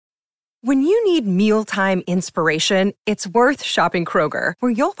When you need mealtime inspiration, it's worth shopping Kroger,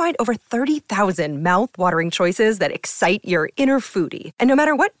 where you'll find over 30,000 mouth-watering choices that excite your inner foodie. And no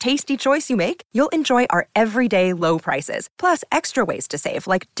matter what tasty choice you make, you'll enjoy our everyday low prices, plus extra ways to save,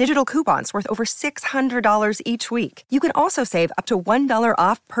 like digital coupons worth over $600 each week. You can also save up to $1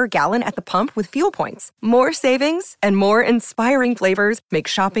 off per gallon at the pump with fuel points. More savings and more inspiring flavors make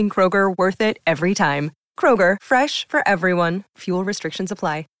shopping Kroger worth it every time. Kroger, fresh for everyone. Fuel restrictions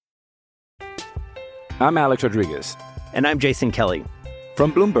apply. I'm Alex Rodriguez. And I'm Jason Kelly.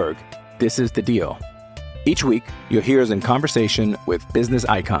 From Bloomberg, this is The Deal. Each week, you'll hear us in conversation with business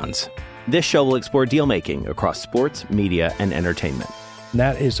icons. This show will explore deal-making across sports, media, and entertainment.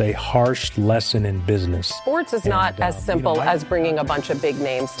 That is a harsh lesson in business. Sports is not as simple as bringing a bunch of big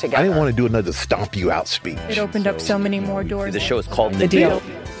names together. I didn't want to do another stomp you out speech. It opened up so many more doors. The show is called The Deal.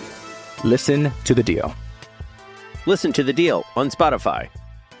 Listen to The Deal. Listen to The Deal on Spotify.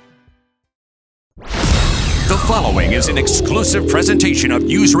 The following is an exclusive presentation of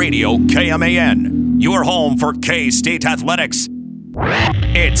News Radio KMAN, your home for K-State athletics.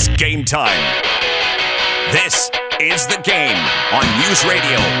 It's game time. This is The Game on News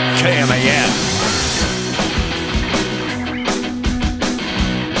Radio KMAN.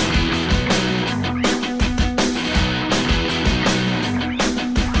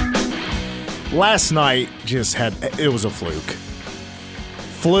 Last night it was a fluke.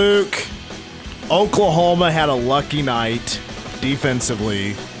 Oklahoma had a lucky night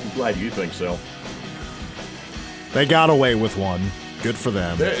defensively. I'm glad you think so. They got away with one. Good for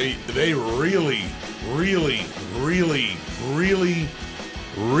them. They really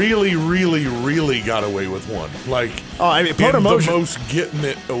got away with one. Porter Moser, the most getting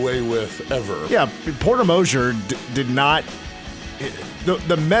it away with ever. Yeah, Porter Moser did not.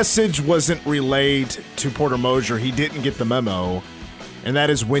 The message wasn't relayed to Porter Moser. He didn't get the memo. And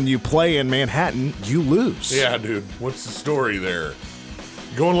that is when you play in Manhattan, you lose. Yeah, dude. What's the story there?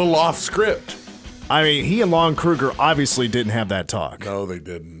 Going a little off script. I mean, he and Lon Kruger obviously didn't have that talk. No, they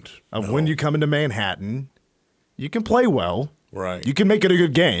didn't. When you come into Manhattan, you can play well. Right. You can make it a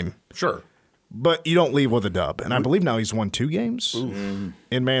good game. Sure. But you don't leave with a dub. And I believe now he's won 2 games in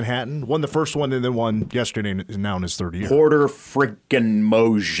Manhattan. Won the first one and then won yesterday, and is now in his 3rd year. Porter freaking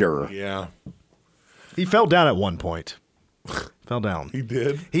Moser. Yeah. He fell down at one point. Fell down. He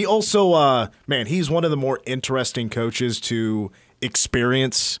did. He also, he's one of the more interesting coaches to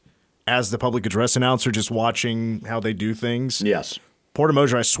experience as the public address announcer, just watching how they do things. Yes. Porter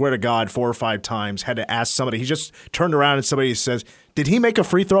Moser, I swear to God, 4 or 5 times had to ask somebody. He just turned around and somebody says, "Did he make a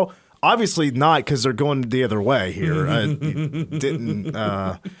free throw?" Obviously not, because they're going the other way here. He didn't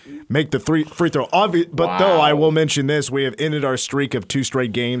make the free throw. But though I will mention this, we have ended our streak of 2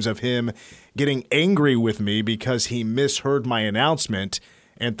 straight games of him getting angry with me because he misheard my announcement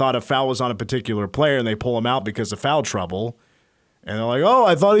and thought a foul was on a particular player, and they pull him out because of foul trouble. And they're like, "Oh,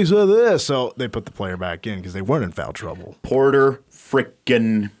 I thought he said this." So they put the player back in because they weren't in foul trouble. Porter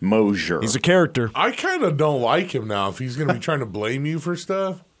frickin' Moser. He's a character. I kind of don't like him now if he's going to be trying to blame you for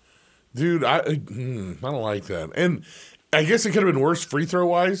stuff. Dude, I don't like that. And I guess it could have been worse free throw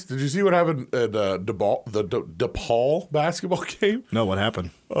wise. Did you see what happened at the DePaul basketball game? No, what happened?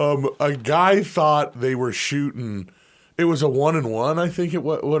 A guy thought they were shooting. It was a 1-and-1, I think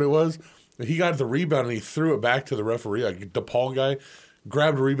what it was. He got the rebound and he threw it back to the referee. Like DePaul guy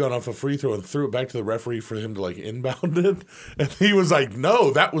grabbed a rebound off a free throw and threw it back to the referee for him to inbound it. And he was like, "No,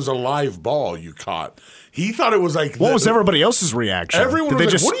 that was a live ball you caught." He thought it was like. What was everybody else's reaction? Everyone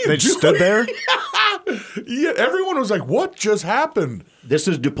was like, "What are you doing?" They just stood there? Yeah, everyone was like, "What just happened?" This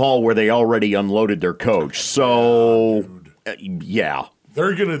is DePaul where they already unloaded their coach. So, yeah.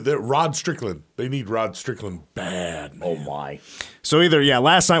 They're Rod Strickland. They need Rod Strickland bad. Man. Oh, my. So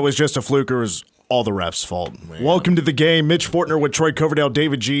last night was just a fluke, or was all the refs' fault. Man. Welcome to the game. Mitch Fortner with Troy Coverdale,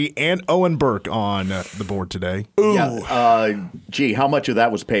 David G., and Owen Burke on the board today. Ooh. Yeah, how much of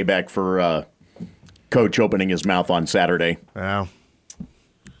that was payback for Coach opening his mouth on Saturday? Yeah.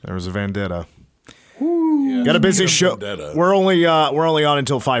 There was a vendetta. Yeah, got a busy show. We're only on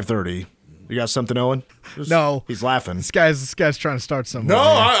until 5:30. You got something, Owen? No. He's laughing. This guy's trying to start something. No,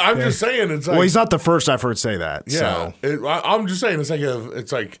 I'm just saying it's like. Well, he's not the first I've heard say that. Yeah. So. I'm just saying it's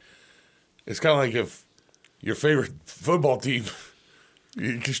kind of like if your favorite football team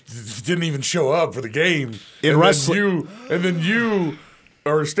just didn't even show up for the game. In wrestling. And then you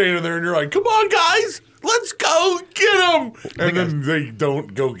are standing there and you're like, "Come on, guys, let's go get them." And then they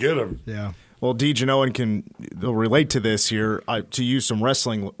don't go get them. Yeah. Well, Deej and Owen they'll relate to this here. To use some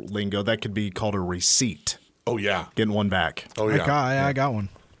wrestling lingo, that could be called a receipt. Oh, yeah. Getting one back. Oh, yeah. I got one.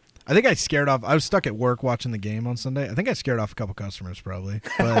 I think I scared off. I was stuck at work watching the game on Sunday. I think I scared off a couple customers probably.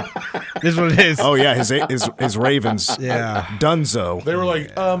 But this is what it is. Oh yeah, his Ravens. Yeah, Dunzo. They were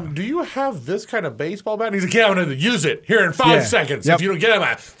like, do you have this kind of baseball bat? And he's like, yeah, I'm going to use it here in 5 seconds. Yep. If you don't get it in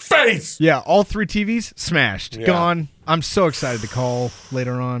my face. Yeah, all 3 TVs smashed, Yeah. gone. I'm so excited to call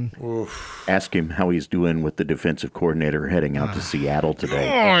later on. Oof. Ask him how he's doing with the defensive coordinator heading out to Seattle today.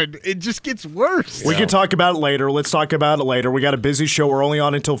 God, it just gets worse. We can talk about it later. Let's talk about it later. We got a busy show. We're only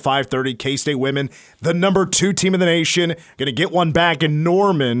on until 5:30. K-State women, the number 2 team in the nation, going to get one back in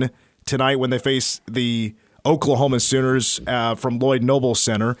Norman tonight when they face the Oklahoma Sooners from Lloyd Noble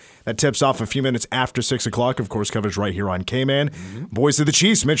Center. That tips off a few minutes after 6 o'clock. Of course, coverage right here on K-Man. Boys of the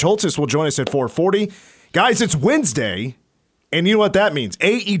Chiefs, Mitch Holthus will join us at 4:40. Guys, it's Wednesday, and you know what that means.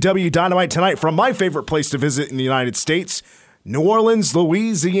 AEW Dynamite tonight from my favorite place to visit in the United States, New Orleans,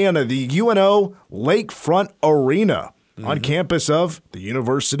 Louisiana, the UNO Lakefront Arena on campus of the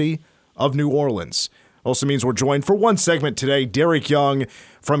University of New Orleans. Also means we're joined for one segment today, Derek Young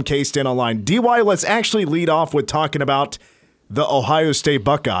from K-State Online. DY, let's actually lead off with talking about the Ohio State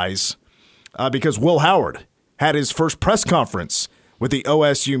Buckeyes because Will Howard had his first press conference with the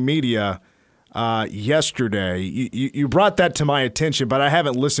OSU media yesterday. You brought that to my attention, but I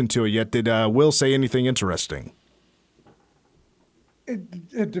haven't listened to it yet. Did Will say anything interesting?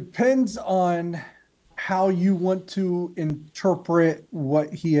 It depends on how you want to interpret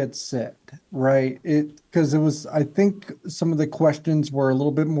what he had said, right? Because it was, I think some of the questions were a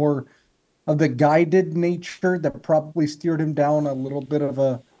little bit more of the guided nature that probably steered him down a little bit of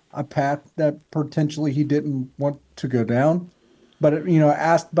a path that potentially he didn't want to go down. But,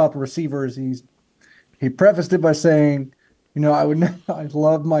 asked about the receivers, he prefaced it by saying, I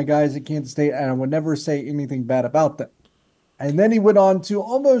love my guys at Kansas State, and I would never say anything bad about them. And then he went on to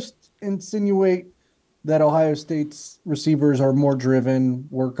almost insinuate that Ohio State's receivers are more driven,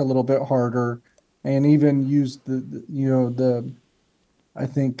 work a little bit harder, and even used the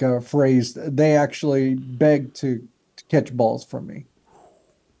phrase, they actually beg to catch balls from me.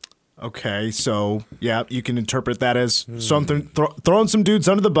 Okay, so, yeah, you can interpret that as something throwing some dudes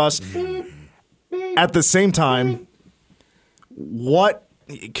under the bus. At the same time, what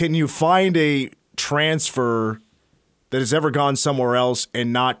can you find a transfer that has ever gone somewhere else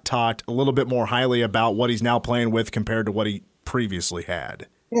and not talked a little bit more highly about what he's now playing with compared to what he previously had?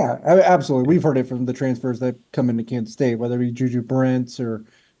 Yeah, absolutely. We've heard it from the transfers that come into Kansas State, whether it be Juju Brents or,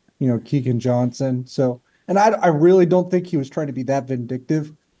 Keegan Johnson. So, and I really don't think he was trying to be that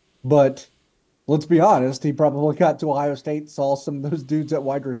vindictive. But let's be honest, he probably got to Ohio State, saw some of those dudes at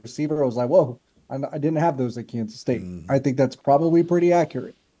wide receiver. I was like, whoa, I didn't have those at Kansas State. I think that's probably pretty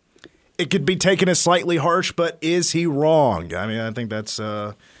accurate. It could be taken as slightly harsh, but is he wrong? I mean, I think that's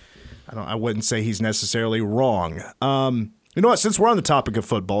I wouldn't say he's necessarily wrong. You know what? Since we're on the topic of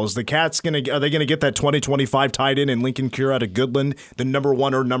football, is the Cats are they gonna get that 2025 tight end in Lincoln Cure out of Goodland, the number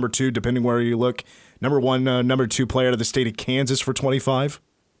 1 or number 2, depending where you look, number 1, number 2 player out of the state of Kansas for 25?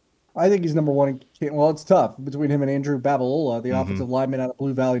 I think he's number 1. Well, it's tough between him and Andrew Babalola, the offensive lineman out of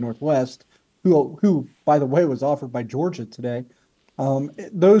Blue Valley Northwest, who, by the way, was offered by Georgia today.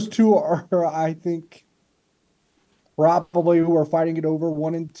 Those two are, I think, probably who are fighting it over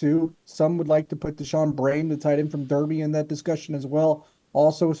 1 and 2. Some would like to put Deshaun Brain, the tight end from Derby, in that discussion as well.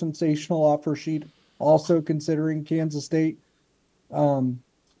 Also a sensational offer sheet. Also considering Kansas State.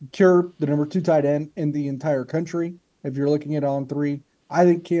 Cure, the number 2 tight end in the entire country, if you're looking at on 3. I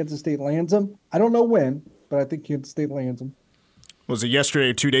think Kansas State lands him. I don't know when, but I think Kansas State lands him. Was it yesterday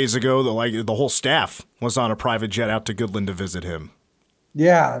or 2 days ago that the whole staff was on a private jet out to Goodland to visit him?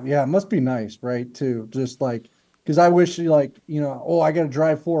 Yeah, it must be nice, right? Too, just like, because I wish I got to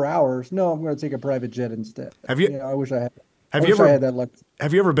drive 4 hours. No, I'm going to take a private jet instead. Have you? I wish I had. I had that luck.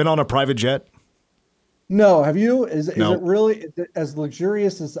 Have you ever been on a private jet? No, have you? Is it really as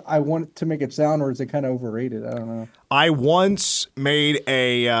luxurious as I want to make it sound, or is it kind of overrated? I don't know. I once made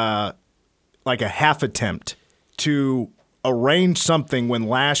a half attempt to arrange something when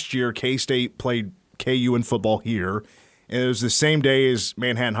last year K-State played KU in football here, and it was the same day as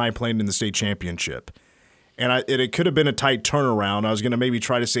Manhattan High played in the state championship. And it could have been a tight turnaround. I was going to maybe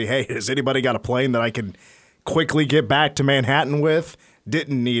try to say, hey, has anybody got a plane that I can quickly get back to Manhattan with?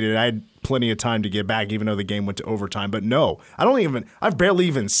 Didn't need it. I had plenty of time to get back, even though the game went to overtime. But no, I've barely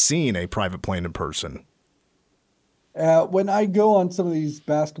even seen a private plane in person. When I go on some of these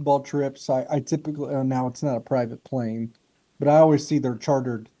basketball trips, I typically, now it's not a private plane, but I always see their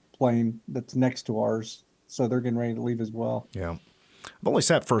chartered plane that's next to ours. So they're getting ready to leave as well. Yeah. I've only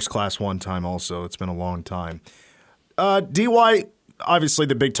sat first class one time also. It's been a long time. DY, obviously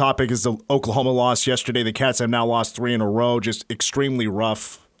the big topic is the Oklahoma loss yesterday. The Cats have now lost 3 in a row. Just extremely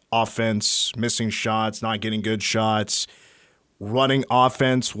rough offense, missing shots, not getting good shots. Running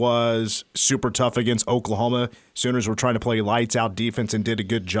offense was super tough against Oklahoma. Sooners were trying to play lights out defense and did a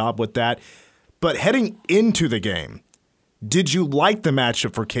good job with that. But heading into the game, did you like the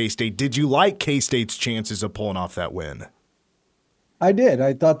matchup for K-State? Did you like K-State's chances of pulling off that win? I did.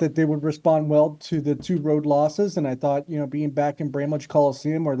 I thought that they would respond well to the 2 road losses, and I thought, being back in Bramlage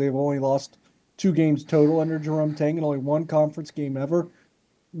Coliseum where they've only lost 2 games total under Jerome Tang and only 1 conference game ever,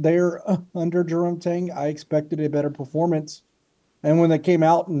 there under Jerome Tang, I expected a better performance. And when they came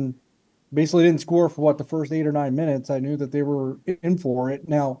out and basically didn't score for the first 8 or 9 minutes, I knew that they were in for it.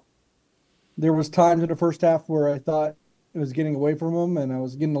 Now, there was times in the first half where I thought it was getting away from them and I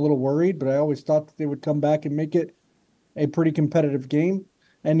was getting a little worried, but I always thought that they would come back and make it a pretty competitive game.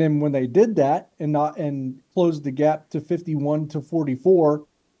 And then when they did that and closed the gap to 51-44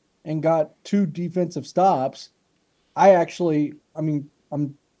 and got 2 defensive stops, I'm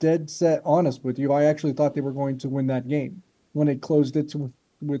dead set honest with you. I actually thought they were going to win that game when they closed it to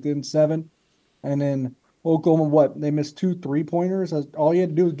within 7. And then Oklahoma, they missed 2 3-pointers. All you had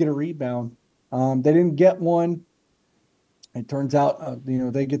to do was get a rebound. They didn't get one. It turns out,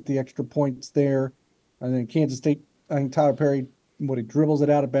 they get the extra points there. And then Kansas State, I think Tyler Perry, he dribbles it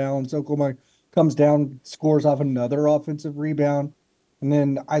out of bounds. Oklahoma comes down, scores off another offensive rebound. And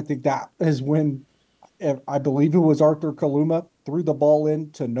then I think that is when, I believe it was Arthur Kaluma, threw the ball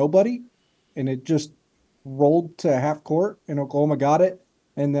in to nobody. And it just rolled to half court, and Oklahoma got it.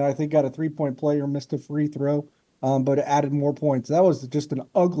 And then I think got a 3-point play or missed a free throw, but it added more points. That was just an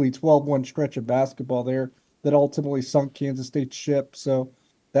ugly 12-1 stretch of basketball there that ultimately sunk Kansas State's ship. So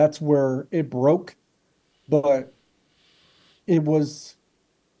that's where it broke. But it was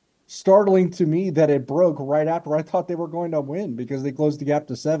startling to me that it broke right after I thought they were going to win because they closed the gap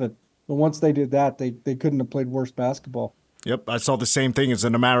to 7. But once they did that, they couldn't have played worse basketball. Yep, I saw the same thing. As a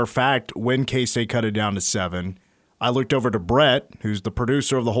matter of fact, when K-State cut it down to 7, I looked over to Brett, who's the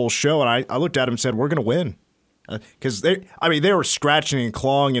producer of the whole show, and I looked at him and said, we're going to win. Because they were scratching and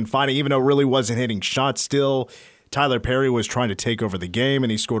clawing and fighting, even though it really wasn't hitting shots still. Tyler Perry was trying to take over the game,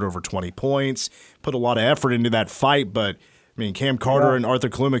 and he scored over 20 points, put a lot of effort into that fight, but Cam Carter and Arthur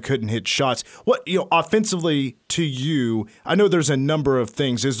Kaluma couldn't hit shots. What, offensively to you, I know there's a number of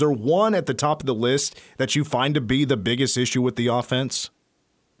things. Is there one at the top of the list that you find to be the biggest issue with the offense?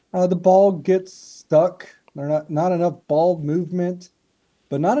 The ball gets stuck. There's not enough ball movement,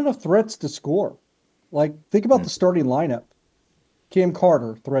 but not enough threats to score. Think about the starting lineup. Cam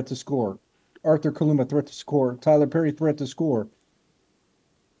Carter, threat to score. Arthur Kaluma, threat to score. Tyler Perry, threat to score.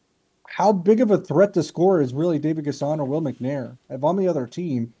 How big of a threat to score is really David Gasson or Will McNair? If I'm the other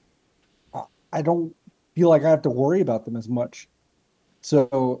team, I don't feel like I have to worry about them as much.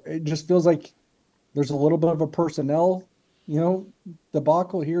 So it just feels like there's a little bit of a personnel,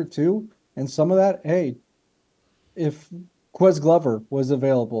 debacle here too. And some of that, hey, if Quez Glover was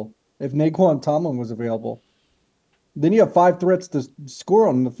available, if Naquan Tomlin was available, then you have 5 threats to score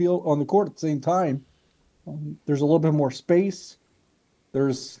on the field, on the court at the same time. There's a little bit more space.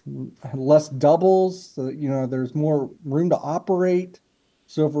 There's less doubles. There's more room to operate.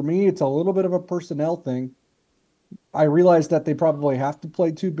 So for me, it's a little bit of a personnel thing. I realize that they probably have to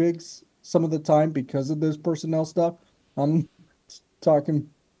play 2 bigs some of the time because of this personnel stuff. I'm talking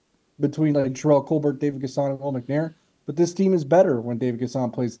between Sherrell Colbert, David Gasson, and Will McNair. But this team is better when David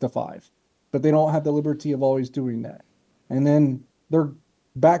Gasson plays the 5. But they don't have the liberty of always doing that. And then their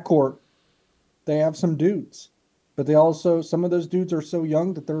backcourt, they have some dudes. But they also, some of those dudes are so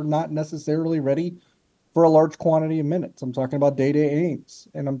young that they're not necessarily ready for a large quantity of minutes. I'm talking about Day-Day Ames,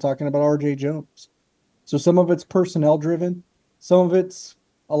 and I'm talking about R.J. Jones. So some of it's personnel driven. Some of it's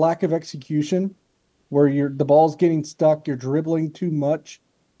a lack of execution where the ball's getting stuck, you're dribbling too much,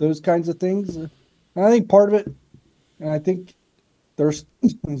 those kinds of things. And I think part of it, and I think they're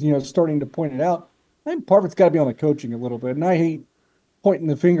starting to point it out, I think part of it's got to be on the coaching a little bit. And I hate pointing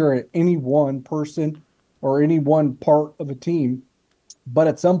the finger at any one person or any one part of a team. But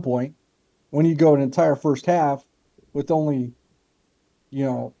at some point, when you go an entire first half with only,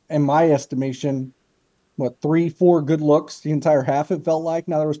 in my estimation, 3-4 good looks the entire half, it felt like.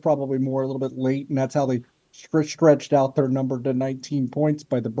 Now, there was probably more a little bit late, and that's how they stretched out their number to 19 points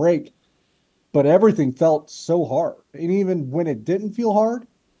by the break. But everything felt so hard. And even when it didn't feel hard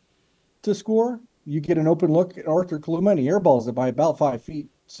to score, you get an open look at Arthur Kaluma, and he airballs it by about 5 feet.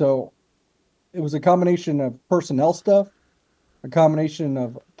 So it was a combination of personnel stuff, a combination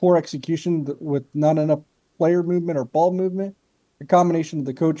of poor execution with not enough player movement or ball movement, a combination of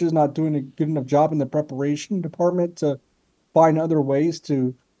the coaches not doing a good enough job in the preparation department to find other ways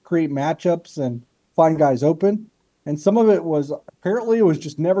to create matchups and find guys open. And some of it was apparently it was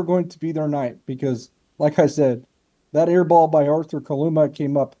just never going to be their night because, like I said, that air ball by Arthur Kaluma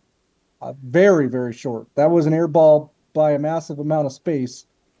came up very, very short. That was an air ball by a massive amount of space,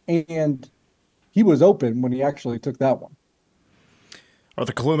 and he was open when he actually took that one.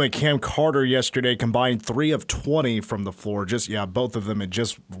 Arthur Kaluma and Cam Carter yesterday combined 3 of 20 from the floor. Both of them, it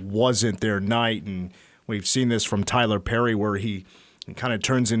just wasn't their night. And we've seen this from Tyler Perry where he kind of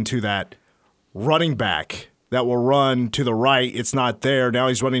turns into that running back that will run to the right. It's not there. Now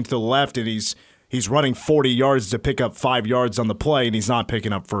he's running to the left, and he's running 40 yards to pick up 5 yards on the play, and he's not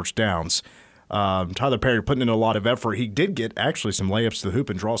picking up first downs. Tyler Perry putting in a lot of effort. He did get actually some layups to the hoop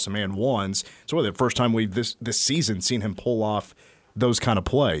and draw some and ones. It's really the first time we've this season seen him pull off those kind of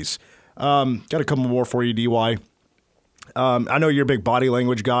plays. Got a couple more for you, DY. I know you're a big body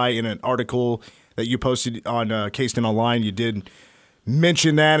language guy. In an article that you posted on K-State Online, you did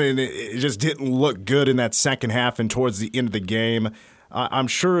mention that, and it just didn't look good in that second half and towards the end of the game. I'm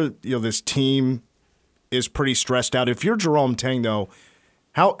sure this team is pretty stressed out. If you're Jerome Tang, though,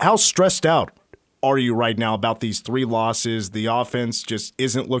 how stressed out are you right now about these 3 losses? The offense just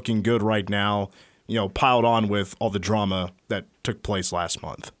isn't looking good right now, piled on with all the drama that took place last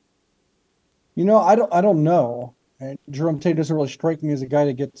month. I don't know. And Jerome Tate doesn't really strike me as a guy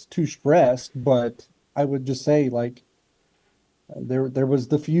that gets too stressed, but I would just say, like, there was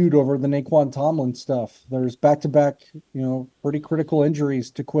the feud over the Naquan Tomlin stuff. There's back-to-back, pretty critical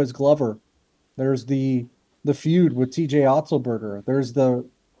injuries to Quiz Glover. There's the feud with TJ Otzelberger. There's the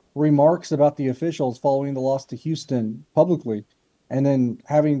remarks about the officials following the loss to Houston publicly, and then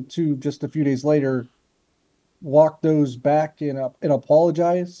having to, just a few days later, walk those back and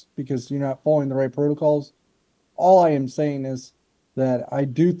apologize because you're not following the right protocols. All I am saying is that I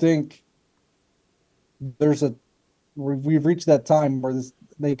do think we've reached that time where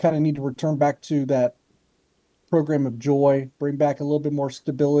they kind of need to return back to that program of joy, bring back a little bit more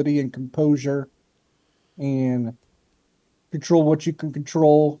stability and composure, and control what you can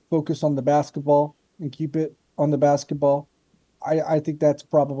control, focus on the basketball, and keep it on the basketball. I think that's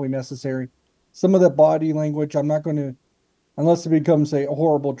probably necessary. Some of that body language, I'm not going to, unless it becomes a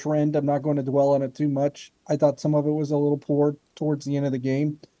horrible trend, I'm not going to dwell on it too much. I thought some of it was a little poor towards the end of the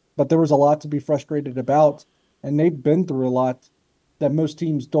game, but there was a lot to be frustrated about, and they've been through a lot that most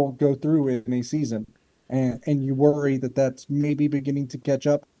teams don't go through in a season, and you worry that that's maybe beginning to catch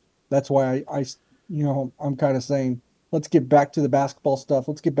up. That's why I'm kind of saying, let's get back to the basketball stuff.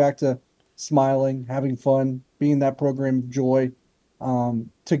 Let's get back to smiling, having fun, being that program of joy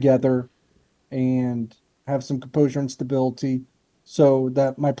together, and have some composure and stability so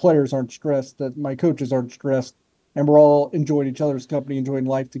that my players aren't stressed, that my coaches aren't stressed, and we're all enjoying each other's company, enjoying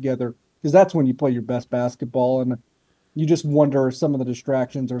life together, because that's when you play your best basketball. And you just wonder if some of the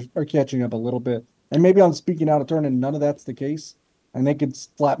distractions are catching up a little bit. And maybe I'm speaking out of turn and none of that's the case, and they could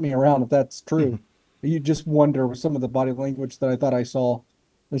slap me around if that's true. You just wonder with some of the body language that I thought I saw,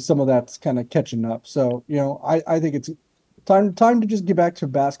 that some of that's kind of catching up. So, I think it's time to just get back to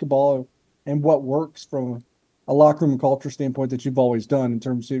basketball and what works from a locker room culture standpoint that you've always done in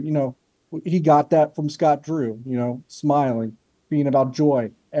terms of, he got that from Scott Drew, smiling, being about joy,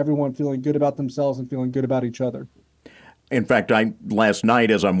 everyone feeling good about themselves and feeling good about each other. In fact, last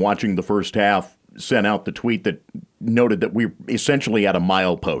night, as I'm watching the first half, sent out the tweet that noted that we're essentially at a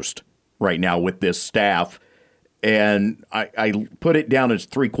milepost right now with this staff. And I put it down as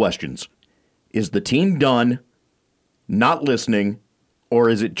 3 questions. Is the team done, not listening, or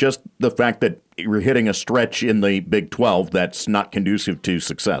is it just the fact that you're hitting a stretch in the Big 12 that's not conducive to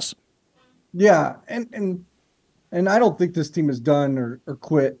success? Yeah, and I don't think this team is done or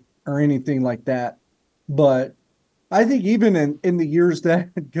quit or anything like that. But I think even in the years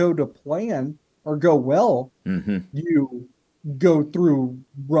that go to plan or go well, you go through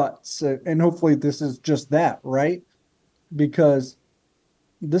ruts. And hopefully this is just that, right? Because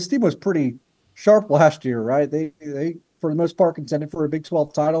this team was pretty sharp last year, right? They for the most part contended for a Big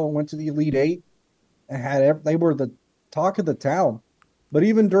 12 title and went to the Elite Eight and they were the talk of the town. But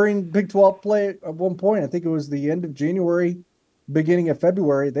even during Big 12 play at one point, I think it was the end of January, beginning of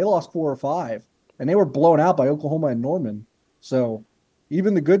February, they lost 4 or 5, and they were blown out by Oklahoma and Norman. So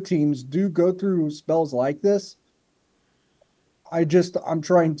even the good teams do go through spells like this. I'm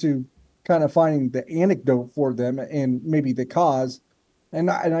trying to kind of find the anecdote for them and maybe the cause. And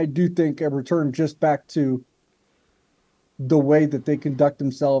I do think a return just back to the way that they conduct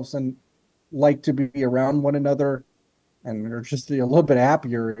themselves and like to be around one another and they're just a little bit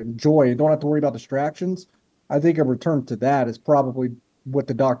happier and joy and don't have to worry about distractions. I think a return to that is probably what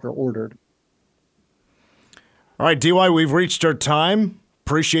the doctor ordered. All right, DY, we've reached our time.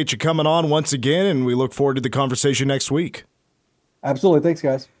 appreciate you coming on once again, and we look forward to the conversation next week. Absolutely. Thanks,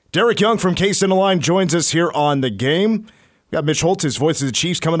 guys. Derek Young from KSO Line joins us here on The Game. We got Mitch Holthus, voice of the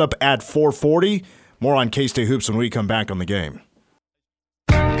Chiefs, coming up at 4:40. More on K-State Hoops when we come back on The Game.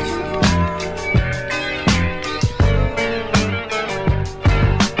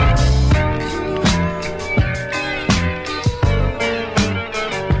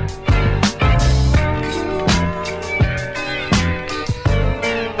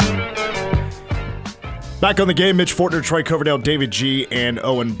 Back on The Game, Mitch Fortner, Troy Coverdale, David G., and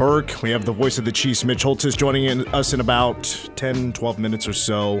Owen Burke. We have the voice of the Chiefs, Mitch Holthus, joining us in about 10, 12 minutes or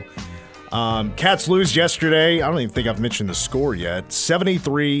so. Cats lose yesterday. I don't even think I've mentioned the score yet.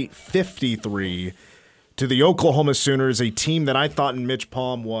 73-53 to the Oklahoma Sooners, a team that I thought in Mitch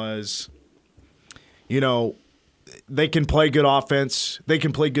Palm was, they can play good offense. They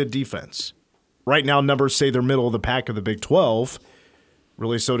can play good defense. Right now, numbers say they're middle of the pack of the Big 12.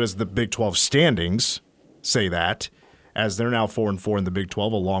 Really, so does the Big 12 standings say that, as they're now 4-4 in the Big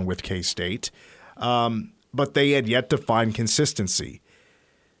 12 along with K-State. But they had yet to find consistency.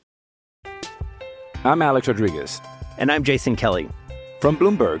 I'm Alex Rodriguez. And I'm Jason Kelly. From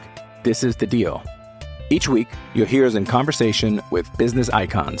Bloomberg, this is The Deal. Each week, you'll hear us in conversation with business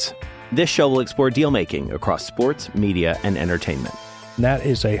icons. This show will explore deal-making across sports, media, and entertainment. That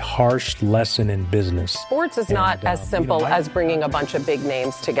is a harsh lesson in business. Sports is not as simple as bringing a bunch of big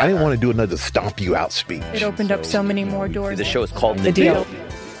names together. I didn't want to do another stomp you out speech. It opened up so many more doors. The show is called The Deal.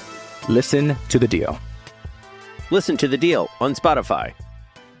 Listen to The Deal. Listen to The Deal on Spotify.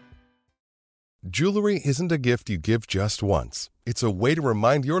 Jewelry isn't a gift you give just once. It's a way to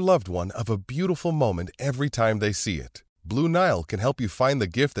remind your loved one of a beautiful moment every time they see it. Blue Nile can help you find the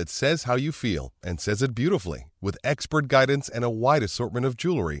gift that says how you feel and says it beautifully, with expert guidance and a wide assortment of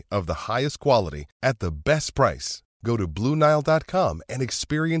jewelry of the highest quality at the best price. Go to BlueNile.com and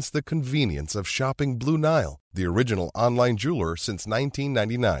experience the convenience of shopping Blue Nile, the original online jeweler since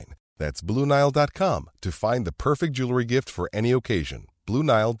 1999. That's BlueNile.com to find the perfect jewelry gift for any occasion.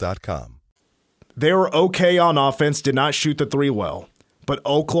 BlueNile.com. They were okay on offense, did not shoot the three well. But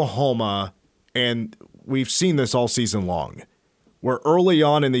Oklahoma, and we've seen this all season long, where early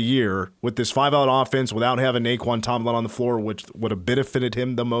on in the year, with this 5-out offense, without having Naquan Tomlin on the floor, which would have benefited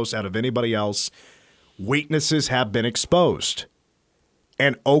him the most out of anybody else, weaknesses have been exposed.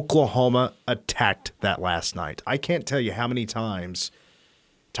 And Oklahoma attacked that last night. I can't tell you how many times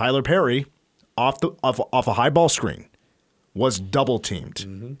Tyler Perry, off a high ball screen, was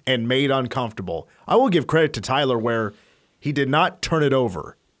double-teamed and made uncomfortable. I will give credit to Tyler where he did not turn it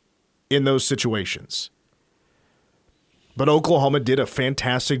over in those situations. But Oklahoma did a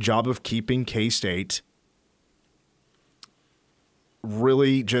fantastic job of keeping K-State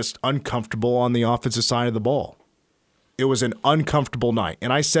really just uncomfortable on the offensive side of the ball. It was an uncomfortable night.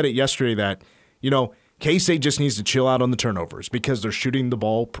 And I said it yesterday that, K-State just needs to chill out on the turnovers because they're shooting the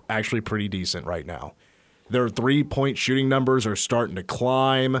ball actually pretty decent right now. Their three-point shooting numbers are starting to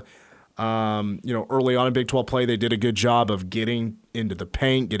climb. Early on in Big 12 play, they did a good job of getting into the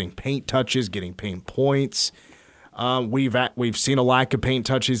paint, getting paint touches, getting paint points. We've seen a lack of paint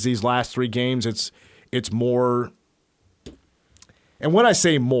touches these last three games. It's more, and when I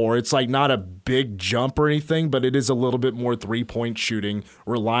say more, it's like not a big jump or anything, but it is a little bit more three-point shooting,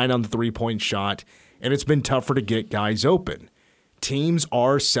 relying on the three-point shot, and it's been tougher to get guys open. Teams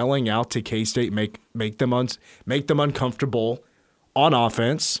are selling out to K-State, make them uncomfortable on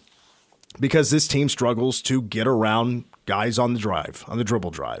offense because this team struggles to get around guys on the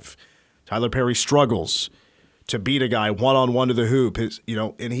dribble drive. Tyler Perry struggles to beat a guy one-on-one to the hoop,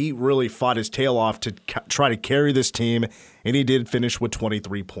 and he really fought his tail off to try to carry this team, and he did finish with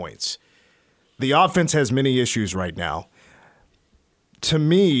 23 points. The offense has many issues right now. To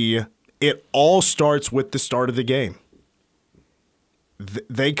me, it all starts with the start of the game.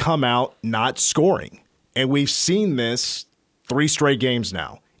 They come out not scoring. And we've seen this 3 straight games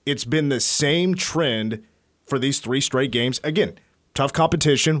now. It's been the same trend for these 3 straight games. Again, tough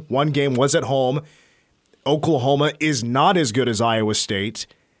competition. One game was at home. Oklahoma is not as good as Iowa State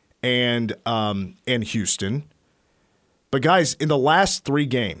and Houston. But guys, in the last 3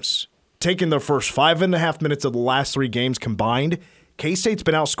 games, taking the first 5.5 minutes of the last 3 games combined, K-State's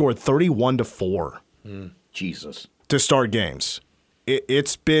been outscored 31-4. Jesus. To start games.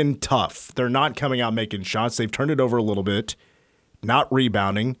 It's been tough. They're not coming out making shots. They've turned it over a little bit, not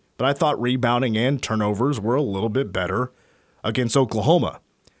rebounding. But I thought rebounding and turnovers were a little bit better against Oklahoma.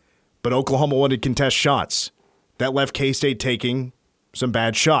 But Oklahoma wanted to contest shots. That left K-State taking some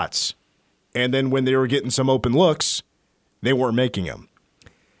bad shots. And then when they were getting some open looks, they weren't making them.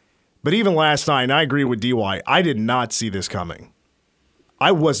 But even last night, and I agree with DY, I did not see this coming.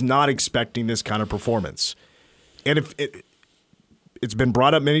 I was not expecting this kind of performance. And if it's been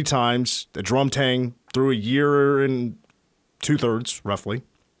brought up many times that Jerome Tang, through a year and 2/3, roughly,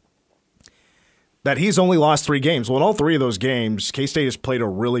 that he's only lost 3 games. Well, in all 3 of those games, K-State has played a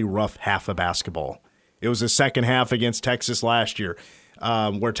really rough half of basketball. It was the second half against Texas last year,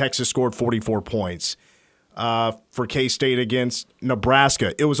 where Texas scored 44 points. For K-State against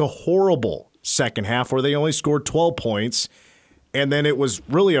Nebraska, it was a horrible second half where they only scored 12 points. And then it was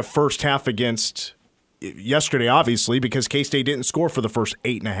really a first half against yesterday, obviously, because K-State didn't score for the first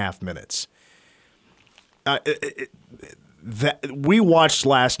 8.5 minutes. We watched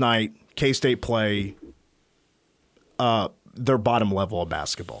last night K-State play their bottom level of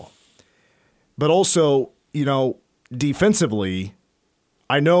basketball. But also, defensively,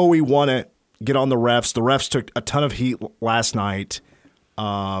 I know we want to get on the refs. The refs took a ton of heat last night.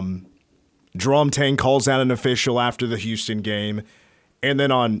 Jerome Tang calls out an official after the Houston game. And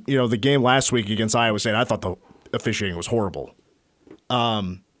then on, the game last week against Iowa State, I thought the officiating was horrible.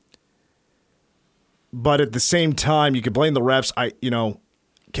 But at the same time, you could blame the refs.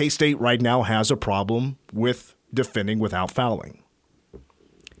 K-State right now has a problem with defending without fouling.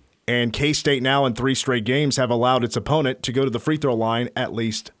 And K-State now in 3 straight games have allowed its opponent to go to the free throw line at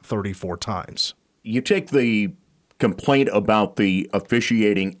least 34 times. You take the complaint about the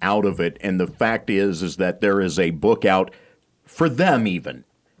officiating out of it, and the fact is that there is a book out for them even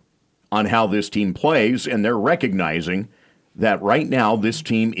on how this team plays, and they're recognizing that right now this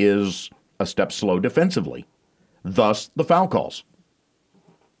team is a step slow defensively, thus the foul calls.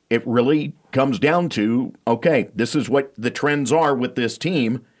 It really comes down to, okay, this is what the trends are with this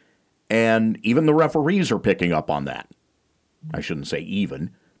team, and even the referees are picking up on that. I shouldn't say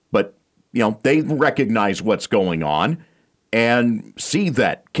even, but they recognize what's going on and see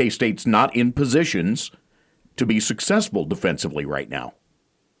that K-State's not in positions to be successful defensively right now.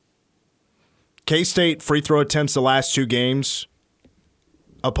 K-State free throw attempts the last 2 games,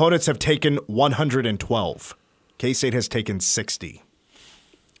 opponents have taken 112. K-State has taken 60.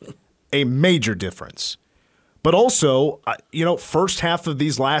 A major difference. But also, first half of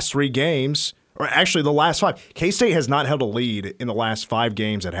these last 3 games, or actually the last 5, K-State has not held a lead in the last 5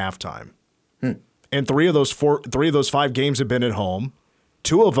 games at halftime. And 3 of those 5 games have been at home.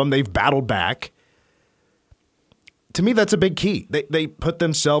 2 of them they've battled back. To me, that's a big key. They put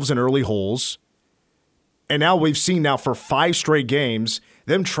themselves in early holes. And now we've seen for 5 straight games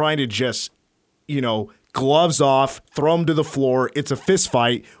them trying to just, gloves off, throw them to the floor. It's a fist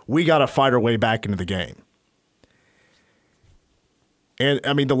fight. We got to fight our way back into the game. And,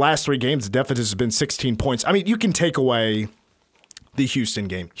 the last 3 games, the deficit has been 16 points. You can take away the Houston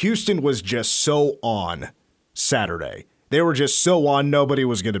game. Houston was just so on Saturday. They were just so on, nobody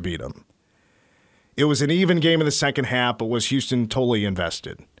was going to beat them. It was an even game in the second half, but was Houston totally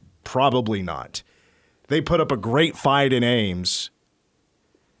invested? Probably not. They put up a great fight in Ames.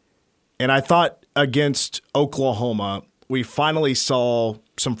 And I thought against Oklahoma, we finally saw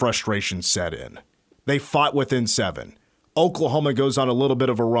some frustration set in. They fought within 7. Oklahoma goes on a little bit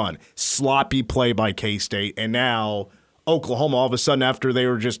of a run. Sloppy play by K-State. And now Oklahoma, all of a sudden, after they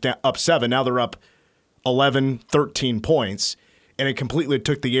were just up 7, now they're up 11, 13 points. And it completely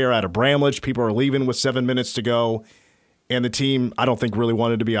took the air out of Bramlage. People are leaving with 7 minutes to go. And the team, I don't think, really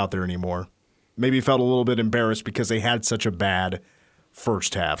wanted to be out there anymore. Maybe felt a little bit embarrassed because they had such a bad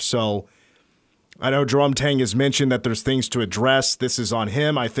first half. So I know Jerome Tang has mentioned that there's things to address. This is on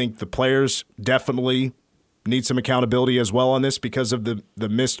him. I think the players definitely need some accountability as well on this because of the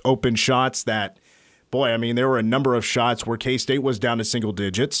missed open shots that, there were a number of shots where K-State was down to single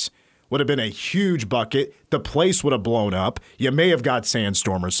digits. Would have been a huge bucket. The place would have blown up. You may have got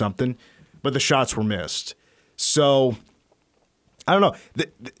sandstorm or something, but the shots were missed. So, I don't know.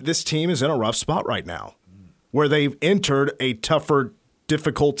 This team is in a rough spot right now where they've entered a tougher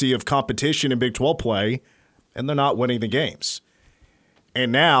difficulty of competition in Big 12 play, and they're not winning the games.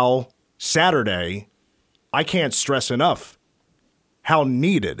 And now, Saturday, I can't stress enough how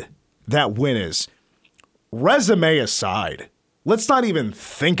needed that win is. Resume aside, let's not even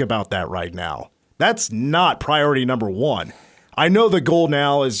think about that right now. That's not priority number 1. I know the goal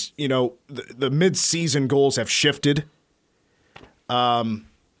now is, the mid-season goals have shifted,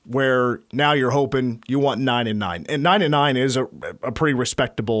 where now you're hoping you want 9-9. And 9-9 is a pretty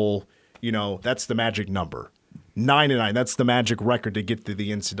respectable, that's the magic number. 9-9, that's the magic record to get to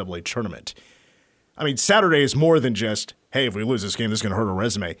the NCAA tournament. Saturday is more than just, hey, if we lose this game, this is going to hurt our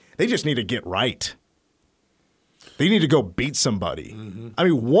resume. They just need to get right. They need to go beat somebody.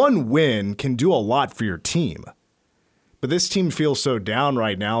 Mm-hmm. 1 win can do a lot for your team. But this team feels so down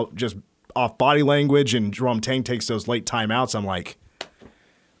right now, just off body language, and Jerome Tang takes those late timeouts. I'm like,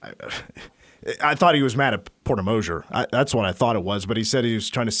 I thought he was mad at Porter Mosier. That's what I thought it was, but he said he was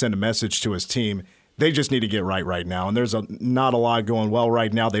trying to send a message to his team. They just need to get right now, and there's not a lot going well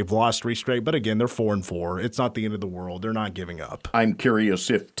right now. They've lost 3 straight, but again, they're 4-4. It's not the end of the world. They're not giving up. I'm curious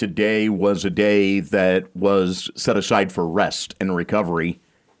if today was a day that was set aside for rest and recovery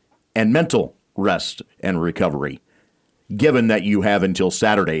and mental rest and recovery, given that you have until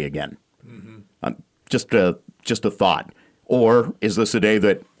Saturday again. Mm-hmm. Just a thought. Or is this a day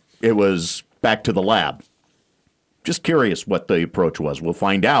that it was back to the lab? Just curious what the approach was. We'll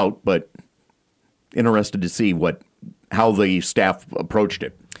find out, but interested to see how the staff approached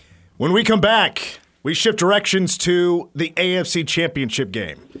it. When we come back, we shift directions to the AFC Championship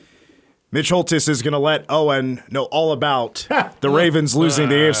game. Mitch Holthus is going to let Owen know all about the Ravens losing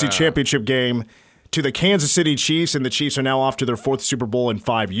the AFC Championship game to the Kansas City Chiefs, and the Chiefs are now off to their 4th Super Bowl in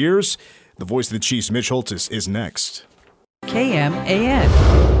 5 years. The voice of the Chiefs, Mitch Holthus, is next. KMAN.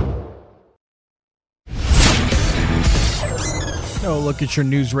 No, look at your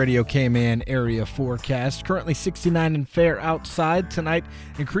News Radio KMAN area forecast. Currently 69 and fair outside. Tonight,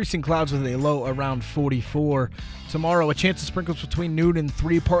 increasing clouds with a low around 44. Tomorrow, a chance of sprinkles between noon and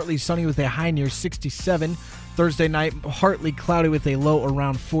 3. Partly sunny with a high near 67. Thursday night, partly cloudy with a low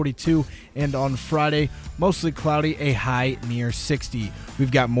around 42. And on Friday, mostly cloudy, a high near 60.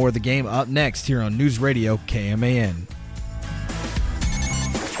 We've got more of the game up next here on News Radio KMAN.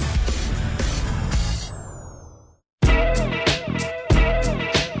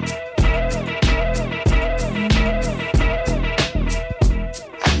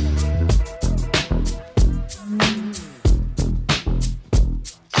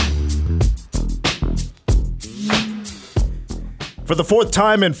 For the 4th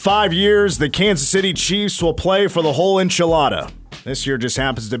time in 5 years, the Kansas City Chiefs will play for the whole enchilada. This year just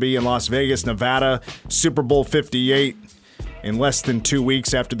happens to be in Las Vegas, Nevada, Super Bowl 58, in less than 2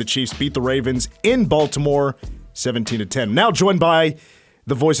 weeks after the Chiefs beat the Ravens in Baltimore 17-10. Now joined by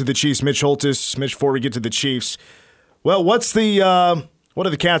the voice of the Chiefs, Mitch Holthus. Mitch, before we get to the Chiefs, well, what do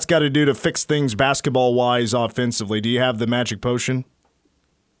the Cats got to do to fix things basketball-wise offensively? Do you have the magic potion?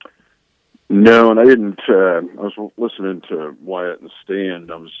 No, and I didn't. I was listening to Wyatt and Stan.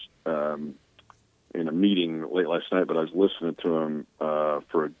 I was in a meeting late last night, but I was listening to him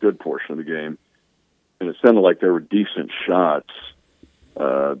for a good portion of the game, and it sounded like there were decent shots.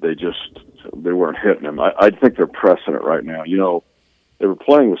 They weren't hitting them. I think they're pressing it right now. You know, they were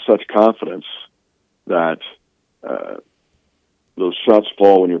playing with such confidence that those shots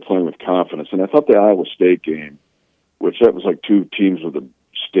fall when you're playing with confidence. And I thought the Iowa State game, which that was like 2 teams with a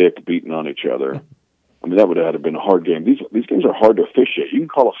stick beating on each other. I mean, that would have been a hard game. These games are hard to officiate. You can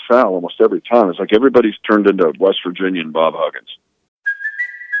call a foul almost every time. It's like everybody's turned into West Virginia and Bob Huggins.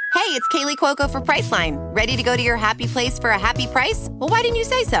 Hey, it's Kaylee Cuoco for Priceline. Ready to go to your happy place for a happy price? Well, why didn't you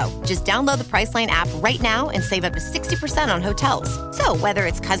say so? Just download the Priceline app right now and save up to 60% on hotels. So whether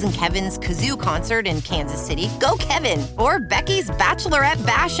it's Cousin Kevin's Kazoo Concert in Kansas City, go Kevin, or Becky's Bachelorette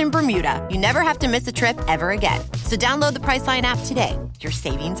Bash in Bermuda, you never have to miss a trip ever again. So download the Priceline app today. Your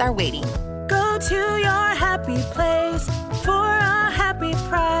savings are waiting. Go to your happy place for a happy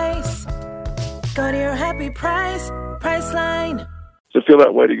price. Go to your happy price, Priceline. Does it feel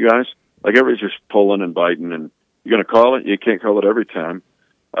that way to you guys? Like everybody's just pulling and biting, and you're going to call it? You can't call it every time.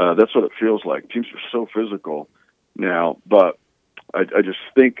 That's what it feels like. Teams are so physical now, but I just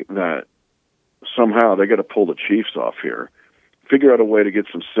think that somehow they got to pull the Chiefs off here. Figure out a way to get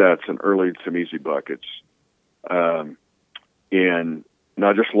some sets and early some easy buckets. And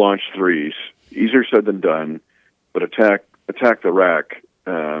not just launch threes. Easier said than done, but attack the rack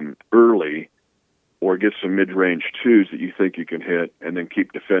early, or get some mid-range twos that you think you can hit, and then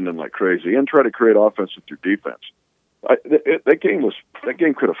keep defending like crazy, and try to create offense with your defense. That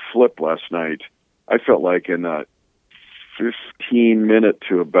game could have flipped last night. I felt like in that 15-minute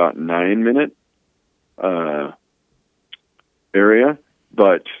to about 9-minute area,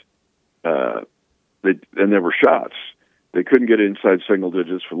 but there were shots. They couldn't get inside single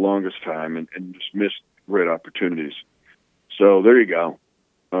digits for the longest time, and just missed great opportunities. So there you go.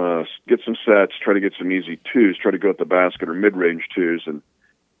 Get some sets, try to get some easy twos, try to go at the basket or mid-range twos, and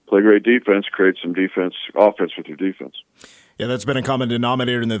play great defense, create some offense with your defense. Yeah, that's been a common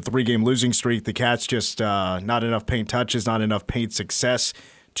denominator in the 3-game losing streak. The Cats just not enough paint touches, not enough paint success,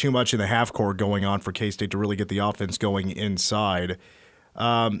 too much in the half court going on for K-State to really get the offense going inside.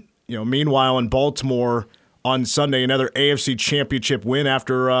 Meanwhile, in Baltimore on Sunday, another AFC Championship win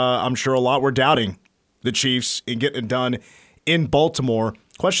after I'm sure a lot were doubting the Chiefs in getting it done in Baltimore.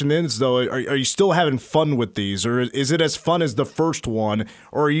 Question is, though, are you still having fun with these, or is it as fun as the first one,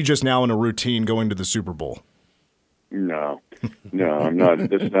 or are you just now in a routine going to the Super Bowl? No, I'm not.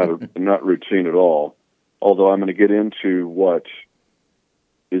 It's not routine at all. Although I'm going to get into what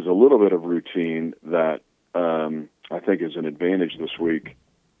is a little bit of routine that I think is an advantage this week.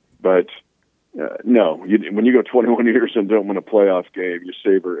 But no, when you go 21 years and don't win a playoff game, you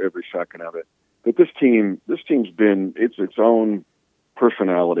savor every second of it. But this team's been its own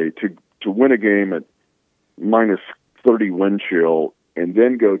personality to win a game at minus 30 wind chill and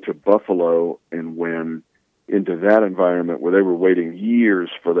then go to Buffalo and win into that environment where they were waiting years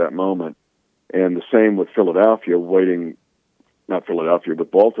for that moment. And the same with Philadelphia, not Philadelphia,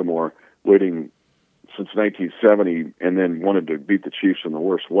 but Baltimore, waiting since 1970 and then wanted to beat the Chiefs in the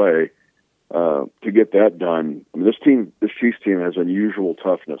worst way to get that done. I mean, this Chiefs team has unusual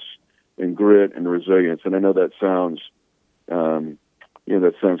toughness and grit and resilience. And I know that sounds,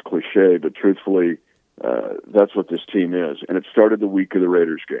 cliche, but truthfully, that's what this team is. And it started the week of the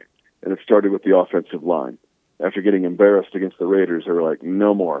Raiders game, and it started with the offensive line. After getting embarrassed against the Raiders, they were like,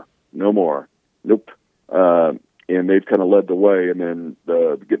 no more, nope. And they've kind of led the way. And then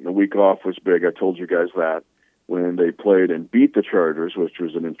getting the week off was big. I told you guys that when they played and beat the Chargers, which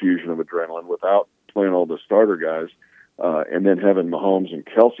was an infusion of adrenaline without playing all the starter guys, and then having Mahomes and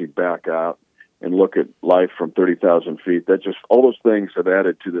Kelsey back out and look at life from 30,000 feet. That just, all those things have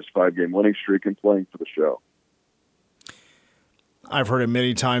added to this 5-game winning streak and playing for the show. I've heard it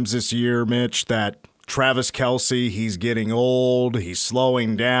many times this year, Mitch, that Travis Kelce, he's getting old, he's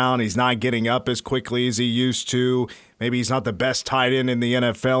slowing down, he's not getting up as quickly as he used to. Maybe he's not the best tight end in the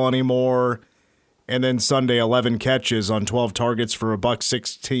NFL anymore. And then Sunday, 11 catches on 12 targets for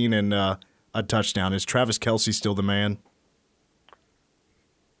 $116 and a touchdown. Is Travis Kelce still the man?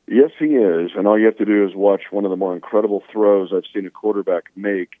 Yes, he is, and all you have to do is watch one of the more incredible throws I've seen a quarterback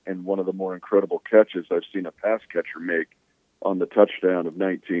make and one of the more incredible catches I've seen a pass catcher make on the touchdown of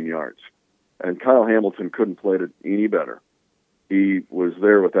 19 yards. And Kyle Hamilton couldn't play it any better. He was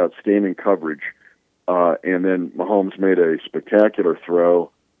there with outstanding coverage, and then Mahomes made a spectacular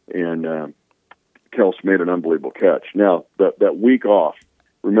throw, and Kelsey made an unbelievable catch. Now, that week off,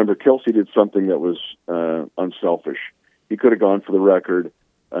 remember, Kelsey did something that was unselfish. He could have gone for the record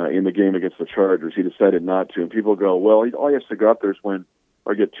in the game against the Chargers. He decided not to. And people go, well, all he has to go out there is win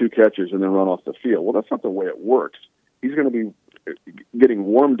or get 2 catches and then run off the field. Well, that's not the way it works. He's going to be getting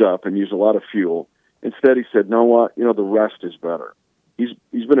warmed up and use a lot of fuel. Instead, he said, no, what? The rest is better. He's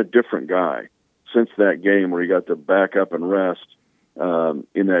been a different guy since that game where he got to back up and rest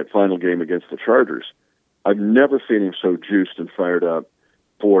in that final game against the Chargers. I've never seen him so juiced and fired up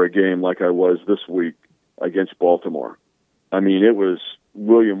for a game like I was this week against Baltimore. I mean, it was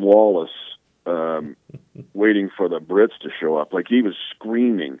William Wallace waiting for the Brits to show up. Like, he was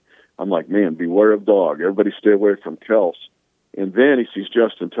screaming. I'm like, man, beware of dog. Everybody stay away from Kels. And then he sees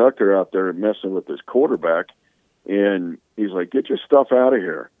Justin Tucker out there messing with his quarterback, and he's like, get your stuff out of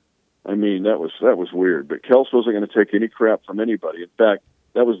here. I mean, that was weird. But Kels wasn't going to take any crap from anybody. In fact,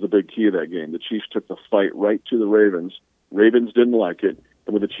 that was the big key of that game. The Chiefs took the fight right to the Ravens. Ravens didn't like it.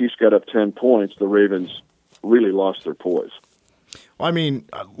 And when the Chiefs got up 10 points, the Ravens really lost their poise. Well, I mean,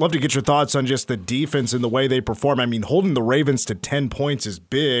 I'd love to get your thoughts on just the defense and the way they perform. I mean, holding the Ravens to 10 points is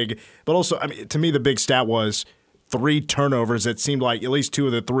big, but also, I mean, to me, the big stat was 3 turnovers. It seemed like at least 2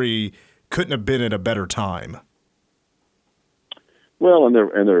 of the 3 couldn't have been at a better time. Well, and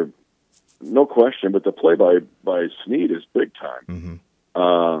they're no question, but the play by Snead is big time.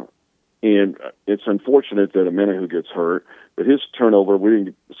 Mm-hmm. And it's unfortunate that Amenahu gets hurt, but his turnover we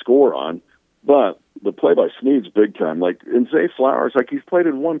didn't score on. But the play by Snead's big time. Like, in Zay Flowers, like, he's played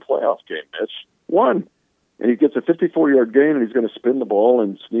in 1 playoff game. That's 1. And he gets a 54-yard gain, and he's going to spin the ball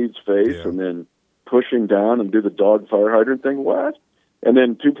in Snead's face and then push him down and do the dog fire hydrant thing. What? And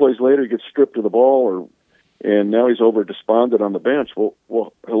then 2 plays later, he gets stripped of the ball, and now he's over despondent on the bench.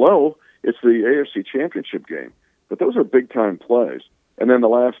 Well, hello, it's the AFC Championship game. But those are big-time plays. And then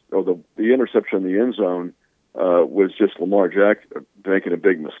the interception in the end zone was just Lamar Jackson making a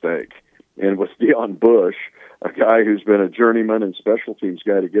big mistake. And with Deion Bush, a guy who's been a journeyman and special teams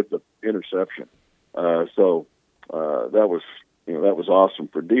guy, to get the interception. So that was awesome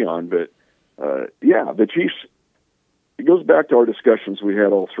for Deion. But the Chiefs, it goes back to our discussions we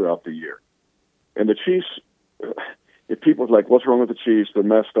had all throughout the year. And the Chiefs, if people are like, what's wrong with the Chiefs? They're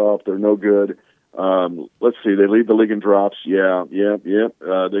messed up. They're no good. Let's see. They lead the league in drops. Yeah.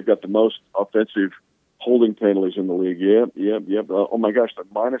 They've got the most offensive holding penalties in the league. Yep. Oh my gosh, they're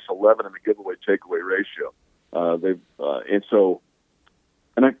minus 11 in the giveaway takeaway ratio. But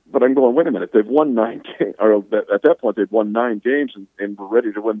I'm going, wait a minute. They've won 9 games, or at that point they've won 9 games and were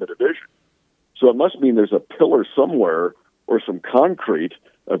ready to win the division. So it must mean there's a pillar somewhere or some concrete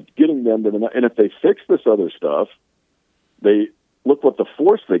of getting them to the. And if they fix this other stuff, They look what the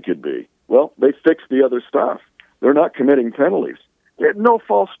force they could be. Well, they fixed the other stuff. They're not committing penalties. They had no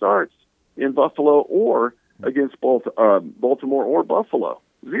false starts in Buffalo or against Baltimore or Buffalo.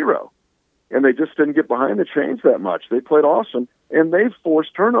 Zero. And they just didn't get behind the chains that much. They played awesome, and they've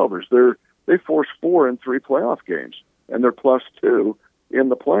forced turnovers. They forced 4 in 3 playoff games, and they're +2 in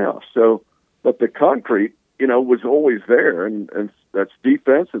the playoffs. So, but the concrete, was always there, and that's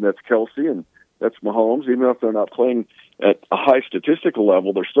defense, and that's Kelsey, and that's Mahomes. Even if they're not playing at a high statistical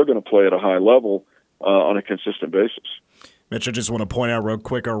level, they're still going to play at a high level on a consistent basis. Mitch, I just want to point out real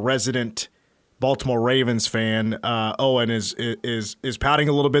quick, our resident Baltimore Ravens fan, Owen, is pouting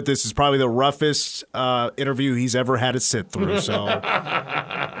a little bit. This is probably the roughest interview he's ever had to sit through. So,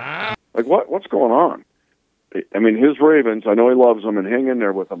 like, what's going on? I mean, his Ravens, I know he loves them, and hang in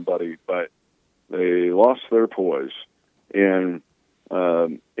there with them, buddy, but they lost their poise. And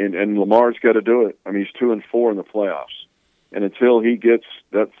Lamar's got to do it. I mean, he's 2-4 in the playoffs. And until he gets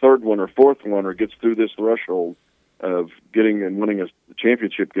that third one or fourth one or gets through this threshold of getting and winning a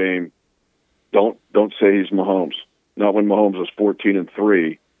championship game, don't say he's Mahomes. Not when Mahomes was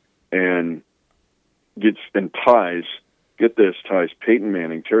 14-3 and gets and ties Peyton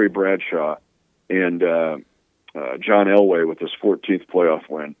Manning, Terry Bradshaw, and John Elway with his 14th playoff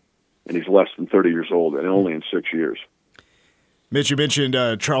win. And he's less than 30 years old, and only in 6 years. Mitch, you mentioned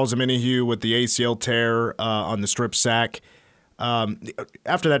Charles Omenihu with the ACL tear on the strip sack.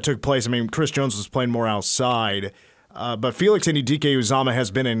 After that took place, I mean, Chris Jones was playing more outside, but Felix Anudike-Uzomah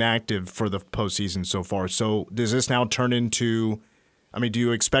has been inactive for the postseason so far. So does this now turn into, do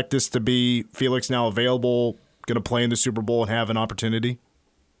you expect this to be Felix now available, going to play in the Super Bowl and have an opportunity?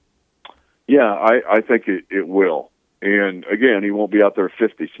 Yeah, I think it will. And, again, he won't be out there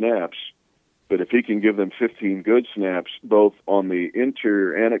 50 snaps, but if he can give them 15 good snaps, both on the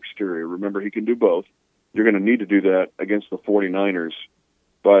interior and exterior, remember he can do both. You're going to need to do that against the 49ers,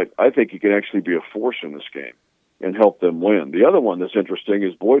 but I think he can actually be a force in this game and help them win. The other one that's interesting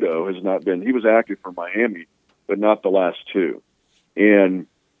is Boydo has not been – he was active for Miami, but not the last two. And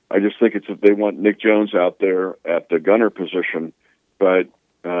I just think they want Nick Jones out there at the gunner position, but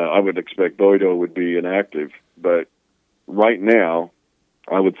I would expect Boydo would be inactive. But right now,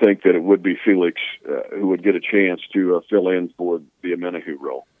 I would think that it would be Felix who would get a chance to fill in for the Omenihu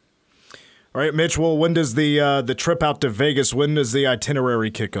role. All right, Mitch, well, when does the trip out to Vegas, when does the itinerary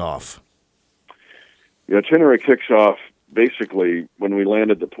kick off? The itinerary kicks off basically when we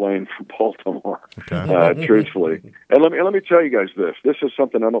landed the plane from Baltimore, truthfully. And let me tell you guys this. This is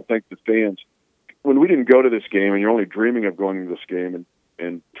something I don't think the fans, when we didn't go to this game, and you're only dreaming of going to this game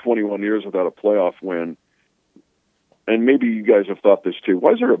in 21 years without a playoff win, and maybe you guys have thought this too,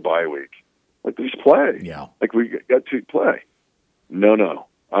 why is there a bye week? Like, just play. Yeah. Like, we got to play. No.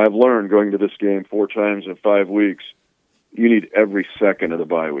 I've learned going to this game 4 times in 5 weeks, you need every second of the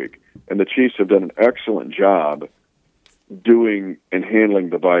bye week. And the Chiefs have done an excellent job doing and handling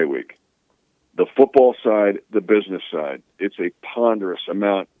the bye week. The football side, the business side, it's a ponderous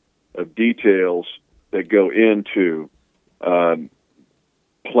amount of details that go into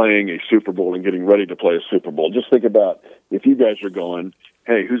playing a Super Bowl and getting ready to play a Super Bowl. Just think about if you guys are going,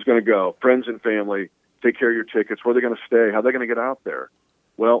 hey, who's going to go? Friends and family, take care of your tickets. Where are they going to stay? How are they going to get out there?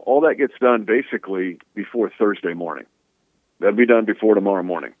 Well, all that gets done basically before Thursday morning. That'll be done before tomorrow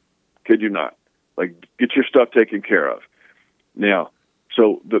morning. Kid you not. Like, get your stuff taken care of. Now,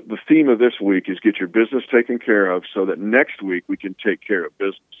 so the theme of this week is get your business taken care of so that next week we can take care of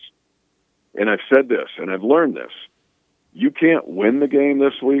business. And I've said this, and I've learned this. You can't win the game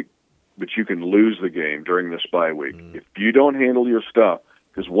this week, but you can lose the game during this bye week. If you don't handle your stuff,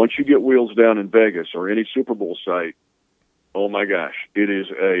 because once you get wheels down in Vegas or any Super Bowl site, oh my gosh, it is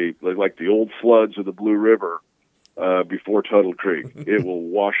like the old floods of the Blue River before Tuttle Creek. It will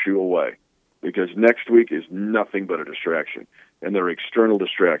wash you away because next week is nothing but a distraction. And there are external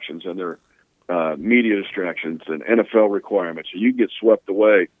distractions and there are media distractions and NFL requirements. And you get swept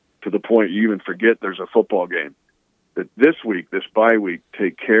away to the point you even forget there's a football game. But this week, this bye week,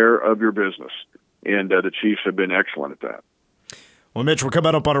 take care of your business. And the Chiefs have been excellent at that. Well, Mitch, we're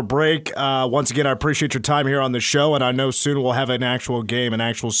coming up on a break. Once again, I appreciate your time here on the show, and I know soon we'll have an actual game, an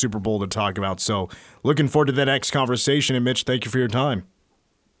actual Super Bowl to talk about. So looking forward to the next conversation. And, Mitch, thank you for your time.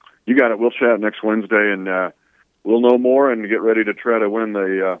 You got it. We'll chat next Wednesday, and we'll know more and get ready to try to win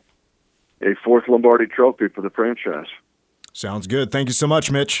a fourth Lombardi trophy for the franchise. Sounds good. Thank you so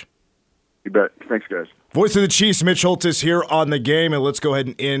much, Mitch. You bet. Thanks, guys. Voice of the Chiefs, Mitch Holthus here on the game, and let's go ahead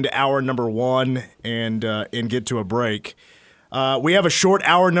and end hour number 1 and get to a break. We have a short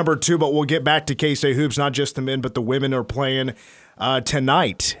hour number 2, but we'll get back to K-State hoops. Not just the men, but the women are playing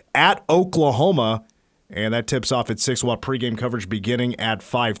tonight at Oklahoma. And that tips off at 6. We'll have pregame coverage beginning at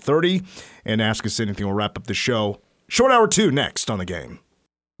 5:30. And Ask Us Anything will wrap up the show. Short hour 2 next on The Game.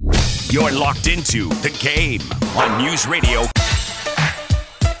 You're locked into The Game on News Radio.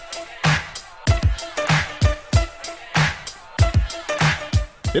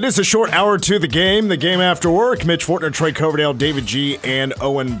 It is a short hour to The Game after work. Mitch Fortner, Trey Coverdale, David G., and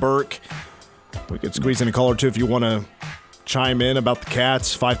Owen Burke. We could squeeze in a call or two if you want to chime in about the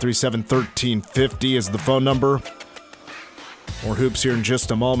Cats. 537-1350 is the phone number. More hoops here in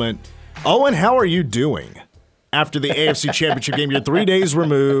just a moment. Owen, how are you doing after the AFC Championship game? You're 3 days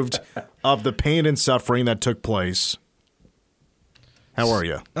removed of the pain and suffering that took place. How are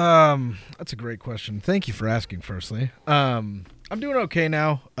you? That's a great question. Thank you for asking, firstly. I'm doing okay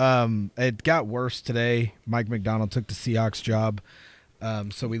now. It got worse today. Mike McDonald took the Seahawks job,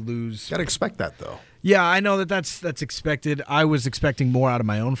 so we lose. Got to expect that, though. Yeah, I know that's expected. I was expecting more out of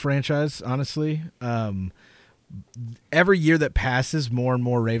my own franchise, honestly. Every year that passes, more and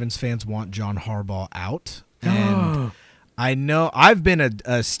more Ravens fans want John Harbaugh out. And I know I've been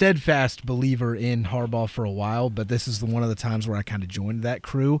a steadfast believer in Harbaugh for a while, but this is one of the times where I kind of joined that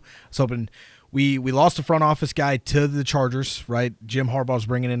crew. I was hoping we lost a front office guy to the Chargers, right? Jim Harbaugh's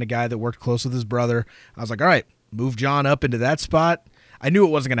bringing in a guy that worked close with his brother. I was like, all right, move John up into that spot. I knew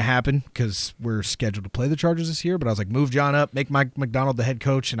it wasn't going to happen because we're scheduled to play the Chargers this year, but I was like, move John up, make Mike McDonald the head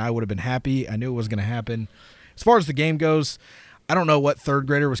coach, and I would have been happy. I knew it was going to happen. As far as the game goes, I don't know what third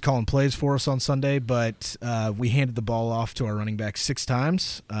grader was calling plays for us on Sunday, but we handed the ball off to our running back 6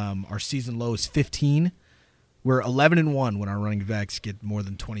 times. Our season low is 15. We're 11-1 when our running backs get more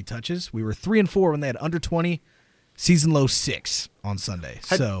than 20 touches. We were 3-4 when they had under 20. Season low 6 on Sunday.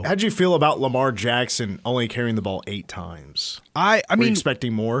 How'd you feel about Lamar Jackson only carrying the ball 8 times? I mean, were you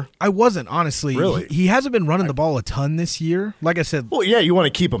expecting more? I wasn't, honestly. Really? He hasn't been running the ball a ton this year. Like I said. Well, yeah, you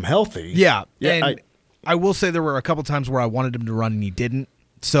want to keep him healthy. Yeah. And I will say there were a couple times where I wanted him to run and he didn't.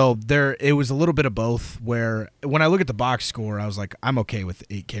 So it was a little bit of both, where when I look at the box score, I was like, I'm okay with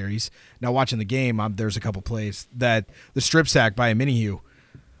 8 carries. Now watching the game, there's a couple plays that the strip sack by Aminihu,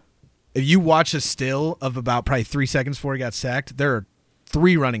 if you watch a still of about probably 3 seconds before he got sacked, there are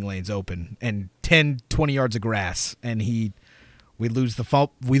 3 running lanes open and 10, 20 yards of grass, and we lose the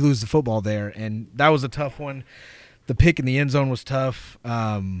football there, and that was a tough one. The pick in the end zone was tough.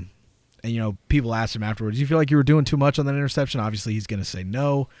 And, people asked him afterwards, do you feel like you were doing too much on that interception? Obviously, he's going to say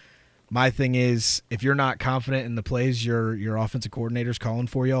no. My thing is, if you're not confident in the plays your offensive coordinator's calling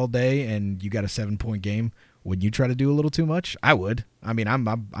for you all day and you got a 7-point game, would you try to do a little too much? I would. I mean, I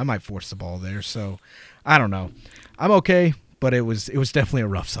might force the ball there. So, I don't know. I'm okay, but it was definitely a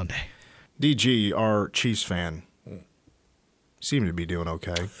rough Sunday. DG, our Chiefs fan, seemed to be doing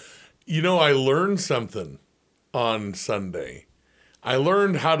okay. I learned something on Sunday. I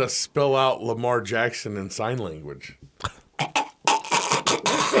learned how to spell out Lamar Jackson in sign language. Wee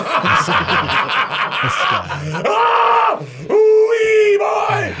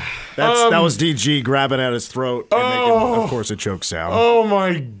boy! That was DG grabbing at his throat and making, of course, a choke sound. Oh,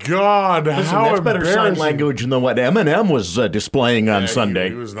 my God. Listen, that's better sign language than what Eminem was displaying on Sunday.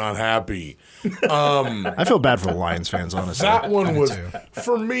 He was not happy. I feel bad for the Lions fans, honestly. That one was,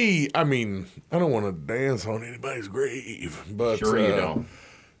 for me, I mean, I don't want to dance on anybody's grave, but sure you don't.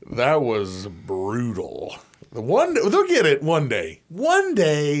 That was brutal. They'll get it one day. One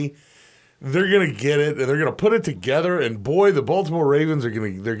day, they're gonna get it, and they're gonna put it together. And boy, the Baltimore Ravens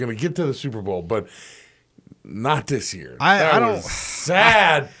they're gonna get to the Super Bowl, but not this year. I don't. Was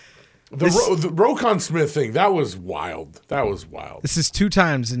sad. The Roquan Smith thing, that was wild. This is 2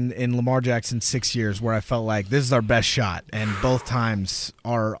 times in Lamar Jackson's 6 years where I felt like this is our best shot, and both times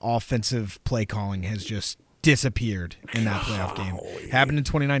our offensive play calling has just disappeared in that playoff game. Happened in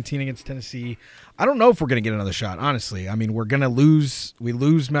 2019 against Tennessee. I don't know if we're going to get another shot, honestly. I mean, we're going to lose. We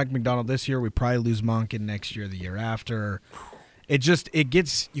lose Mike McDonald this year. We probably lose Monken next year, the year after.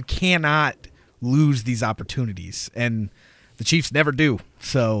 You cannot lose these opportunities, and the Chiefs never do.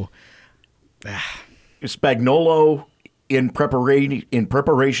 So, Spagnuolo in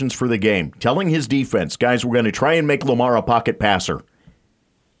preparations for the game, telling his defense, guys, we're going to try and make Lamar a pocket passer.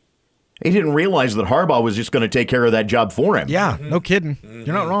 He didn't realize that Harbaugh was just going to take care of that job for him. Yeah, no kidding.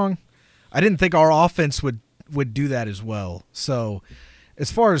 You're not wrong. I didn't think our offense would do that as well. So,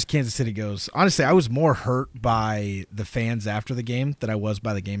 as far as Kansas City goes, honestly, I was more hurt by the fans after the game than I was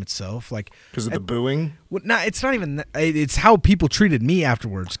by the game itself. Like, because of the booing? Well, no, it's not even. It's how people treated me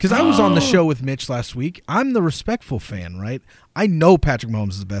afterwards. Because I was on the show with Mitch last week. I'm the respectful fan, right? I know Patrick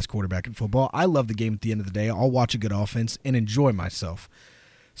Mahomes is the best quarterback in football. I love the game at the end of the day. I'll watch a good offense and enjoy myself.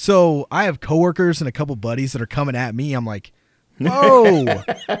 So I have coworkers and a couple buddies that are coming at me. I'm like, Whoa.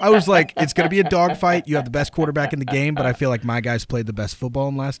 I was like, it's going to be a dogfight. You have the best quarterback in the game, but I feel like my guys played the best football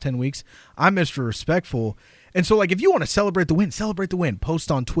in the last 10 weeks. I'm Mr. Respectful. And so, like, if you want to celebrate the win, celebrate the win.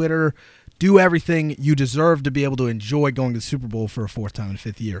 Post on Twitter. Do everything. You deserve to be able to enjoy going to the Super Bowl for a fourth time in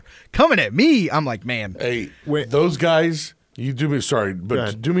 5th year. Coming at me, I'm like, man. Hey, those guys, you do me, sorry,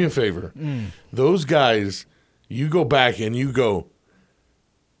 but do me a favor. Those guys, you go back and you go,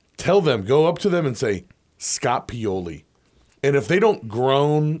 tell them, go up to them and say, Scott Pioli. And if they don't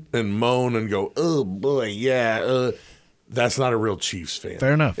groan and moan and go, oh, boy, yeah, that's not a real Chiefs fan.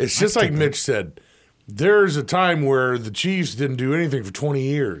 Fair enough. It's just like Mitch said. There's a time where the Chiefs didn't do anything for 20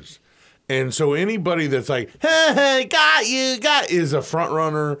 years. And so anybody that's like, hey, got you, is a front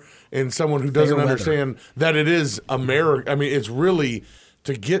runner and someone who doesn't understand that it is America. I mean, it's really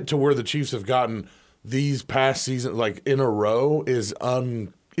to get to where the Chiefs have gotten these past seasons, like in a row, is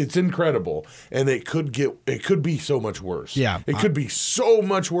it's incredible, and it could be so much worse. Yeah, it could be so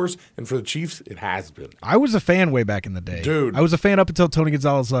much worse, and for the Chiefs, it has been. I was a fan way back in the day, dude. I was a fan up until Tony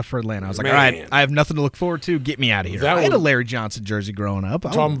Gonzalez left for Atlanta. I was like, all right, I have nothing to look forward to. Get me out of here. I had a Larry Johnson jersey growing up.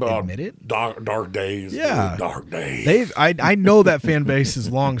 I'll admit it. Dark days. Yeah, dark days. I know that fan base has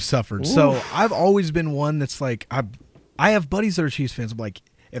long suffered. So I've always been one that's like, I have buddies that are Chiefs fans. I'm like,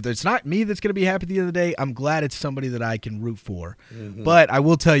 if it's not me that's going to be happy at the end of the day, I'm glad it's somebody that I can root for. But I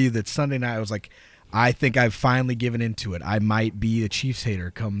will tell you that Sunday night, I was like, I think I've finally given into it. I might be a Chiefs hater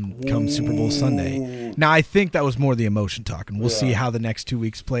come Super Bowl Sunday. Now, I think that was more the emotion talking. We'll see how the next 2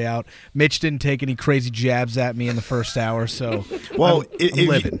 weeks play out. Mitch didn't take any crazy jabs at me in the first hour, so well, I'm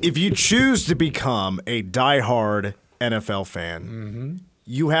living. If you choose to become a diehard NFL fan,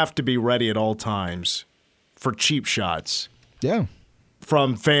 you have to be ready at all times for cheap shots. Yeah.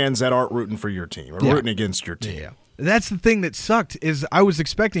 From fans that aren't rooting for your team or rooting against your team. Yeah. That's the thing that sucked is I was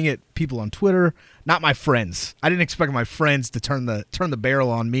expecting it. People on Twitter, not my friends. I didn't expect my friends to turn the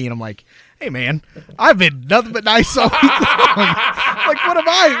barrel on me, and I'm like, hey man, I've been nothing but nice all week long. Like, what am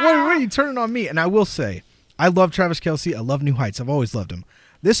I? What are you turning on me? And I will say, I love Travis Kelce. I love New Heights. I've always loved him.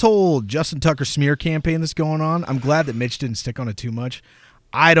 This whole Justin Tucker smear campaign that's going on, I'm glad that Mitch didn't stick on it too much.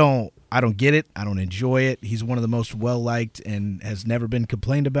 I don't get it. I don't enjoy it. He's one of the most well-liked and has never been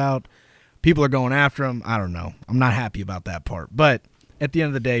complained about. People are going after him. I don't know. I'm not happy about that part. But at the end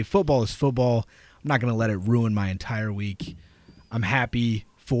of the day, football is football. I'm not going to let it ruin my entire week. I'm happy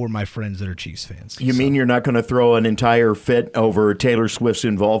for my friends that are Chiefs fans. You mean you're not going to throw an entire fit over Taylor Swift's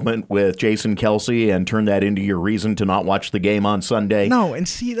involvement with Jason Kelce and turn that into your reason to not watch the game on Sunday? No, and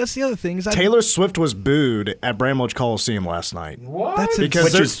see, that's the other thing. Taylor Swift was booed at Bramlage Coliseum last night. What? Which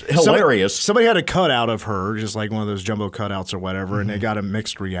is hilarious. Somebody had a cutout of her, just like one of those jumbo cutouts or whatever, and it got a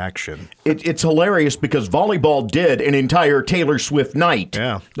mixed reaction. It's hilarious because volleyball did an entire Taylor Swift night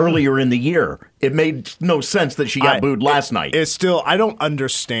earlier in the year. It made no sense that she got booed last night. It's still, I don't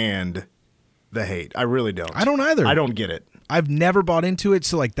understand the hate. I really don't. I don't either. I don't get it. I've never bought into it,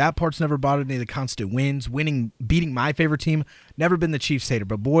 so like that part's never bothered me. The constant wins, beating my favorite team, never been the Chiefs hater.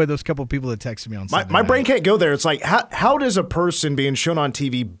 But boy, those couple of people that texted me on Sunday my night. brain can't go there. It's like, how does a person being shown on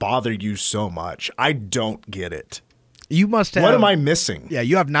TV bother you so much? I don't get it. You must have. What am I missing? Yeah,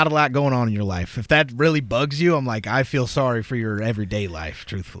 you have not a lot going on in your life. If that really bugs you, I'm like, I feel sorry for your everyday life,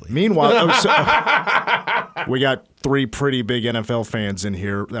 truthfully. Meanwhile, we got three pretty big NFL fans in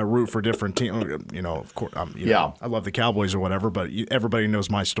here that root for different teams. You know, of course, know, I love the Cowboys or whatever, but everybody knows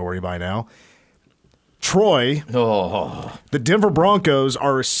my story by now. Troy, the Denver Broncos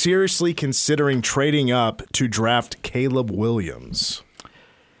are seriously considering trading up to draft Caleb Williams.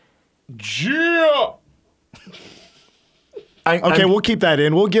 Yeah. We'll keep that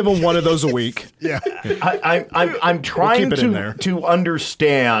in. We'll give him one of those a week. Yeah. I'm trying to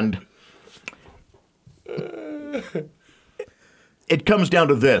understand. It comes down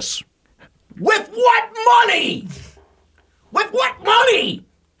to this. With what money? With what money?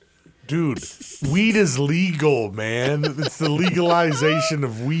 Dude, weed is legal, man. It's the legalization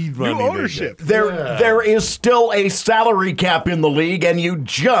of weed money. New ownership. There is still a salary cap in the league, and you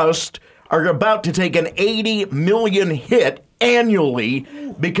just are about to take an $80 million hit annually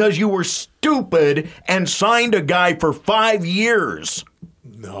because you were stupid and signed a guy for 5 years.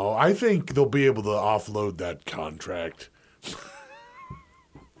 No, I think they'll be able to offload that contract.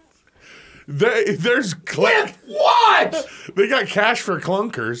 There's with what? They got cash for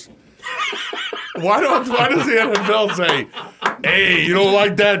clunkers. Why does the NFL say, "Hey, you don't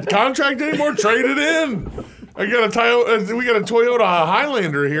like that contract anymore? Trade it in." We got a Toyota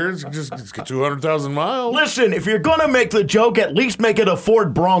Highlander here. It's 200,000 miles. Listen, if you're gonna make the joke, at least make it a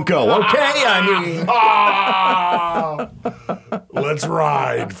Ford Bronco, okay? I mean, let's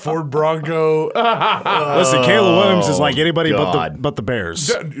ride. Ford Bronco. Listen, Caleb Williams is like anybody but the Bears.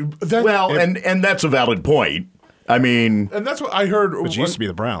 And that's a valid point. I mean, and that's what I heard. Which used to be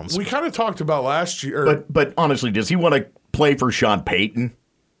the Browns. We kind of talked about last year. But honestly, does he want to play for Sean Payton?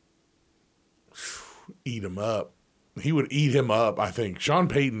 Eat him up. He would eat him up, I think. Sean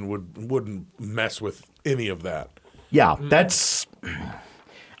Payton wouldn't mess with any of that. Yeah, that's.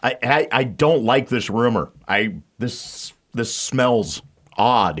 I don't like this rumor. This smells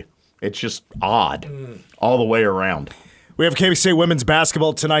odd. It's just odd all the way around. We have KSO women's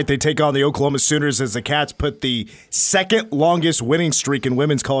basketball tonight. They take on the Oklahoma Sooners as the Cats put the second longest winning streak in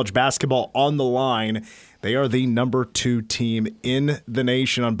women's college basketball on the line. They are the number 2 team in the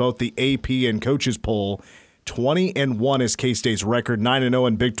nation on both the AP and coaches poll. 20-1 is K-State's record, 9-0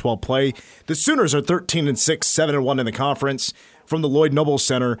 in Big 12 play. The Sooners are 13-6, 7-1 in the conference. From the Lloyd Noble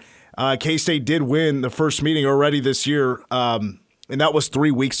Center, K-State did win the first meeting already this year, and that was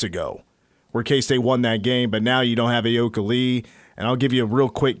 3 weeks ago, where K-State won that game. But now you don't have Ayoka Lee, and I'll give you a real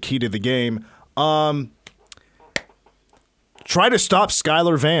quick key to the game. Try to stop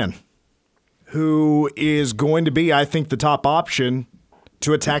Skylar Vann, who is going to be, I think, the top option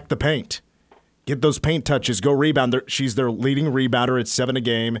to attack the paint. Get those paint touches, go rebound. She's their leading rebounder at 7 a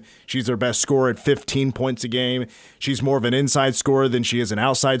game. She's their best scorer at 15 points a game. She's more of an inside scorer than she is an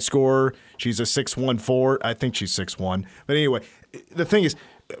outside scorer. She's a 6'1" forward. I think she's 6'1". But anyway, the thing is,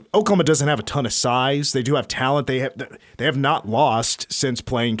 Oklahoma doesn't have a ton of size. They do have talent. They have not lost since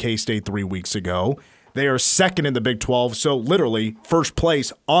playing K-State 3 weeks ago. They are second in the Big 12, so literally first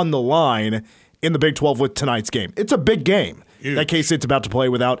place on the line in the Big 12 with tonight's game. It's a big game. Huge. That K-State's about to play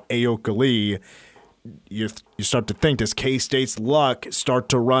without Ayoka Lee. You start to think, does K-State's luck start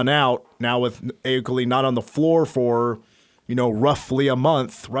to run out now with Ayoka Lee not on the floor for, roughly a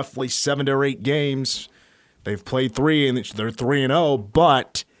month, roughly 7 or 8 games? They've played 3 and they're 3-0,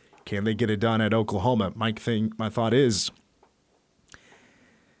 but can they get it done at Oklahoma? My thought is,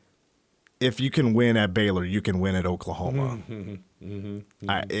 if you can win at Baylor, you can win at Oklahoma.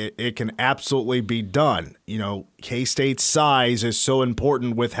 It can absolutely be done. K-State's size is so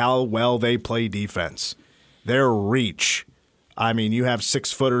important with how well they play defense. Their reach. I mean, you have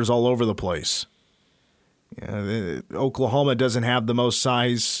 6-footers all over the place. Oklahoma doesn't have the most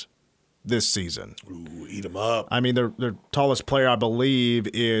size this season. Ooh, eat them up. I mean, their tallest player, I believe,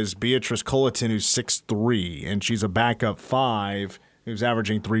 is Beatrice Culleton, who's 6'3", and she's a backup 5 who's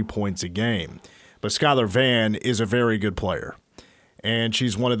averaging 3 points a game. But Skylar Vann is a very good player, and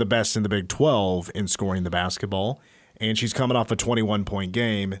she's one of the best in the Big 12 in scoring the basketball, and she's coming off a 21-point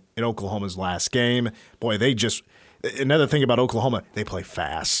game in Oklahoma's last game. Boy, another thing about Oklahoma, they play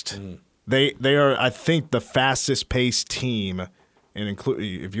fast. They are, I think, the fastest-paced team, and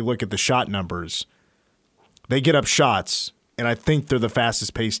if you look at the shot numbers, they get up shots, and I think they're the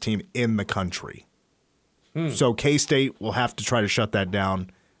fastest-paced team in the country. So K-State will have to try to shut that down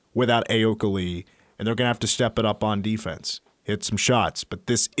without Ayoka Lee, and they're going to have to step it up on defense, hit some shots. But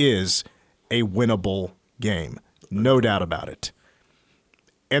this is a winnable game, no doubt about it.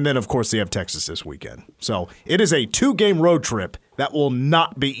 And then, of course, they have Texas this weekend. So it is a 2-game road trip that will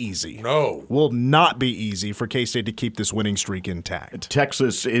not be easy. No. Will not be easy for K-State to keep this winning streak intact.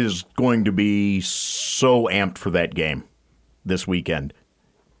 Texas is going to be so amped for that game this weekend.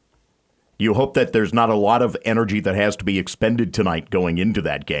 You hope that there's not a lot of energy that has to be expended tonight going into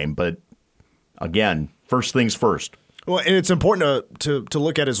that game. But, again, first things first. Well, and it's important to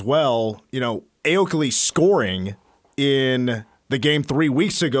look at as well, Ayoka Lee scoring in the game 3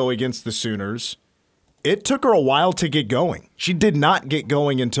 weeks ago against the Sooners. It took her a while to get going. She did not get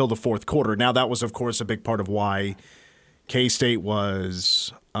going until the fourth quarter. Now, that was, of course, a big part of why K-State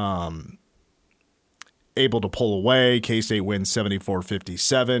was able to pull away. K-State wins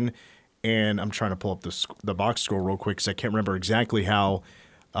 74-57. And I'm trying to pull up the box score real quick because I can't remember exactly how,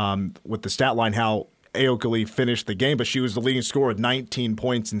 with the stat line, how Ayoka Lee finished the game. But she was the leading scorer with 19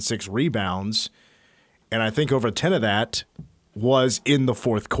 points and 6 rebounds. And I think over 10 of that was in the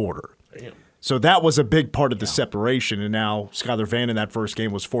fourth quarter. Damn. So that was a big part of the separation. And now Skylar Vann in that first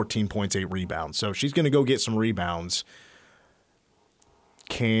game was 14 points, 8 rebounds. So she's going to go get some rebounds.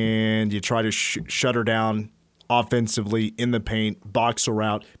 Can you try to shut her down offensively in the paint, box her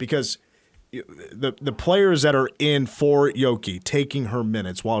out? Because the players that are in for Yoki taking her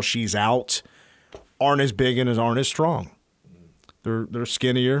minutes while she's out aren't as big and aren't as strong. They're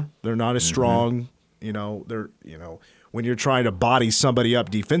skinnier. They're not as strong. When you're trying to body somebody up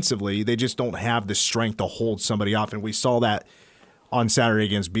defensively, they just don't have the strength to hold somebody off. And we saw that on Saturday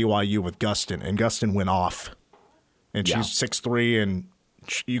against BYU with Gustin, and Gustin went off. And she's 6'3", and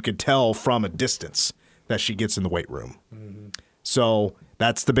you could tell from a distance that she gets in the weight room. So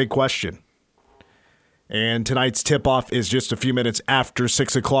that's the big question. And tonight's tip-off is just a few minutes after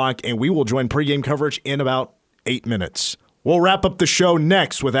 6 o'clock, and we will join pregame coverage in about 8 minutes. We'll wrap up the show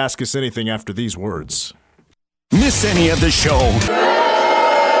next with Ask Us Anything after these words. Miss any of the show?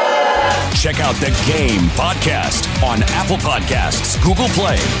 Check out the Game podcast on Apple Podcasts, Google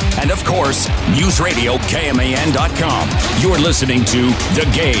Play, and of course, NewsRadioKMAN.com. You're listening to The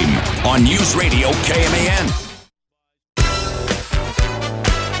Game on News Radio KMAN.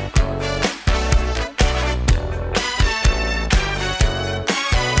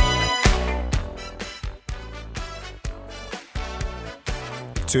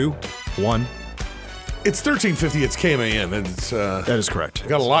 Two, one. It's 1350. It's KMAN. And it's, that is correct.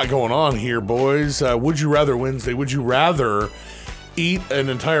 Got a lot going on here, boys. Would you rather Wednesday? Would you rather eat an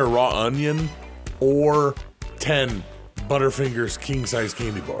entire raw onion or 10 Butterfingers king-size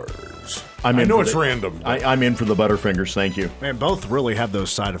candy bars? I know it's random. I'm in for the Butterfingers. Thank you. Man, both really have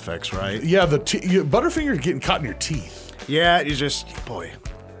those side effects, right? Yeah, Butterfingers getting caught in your teeth. Yeah, you just, boy,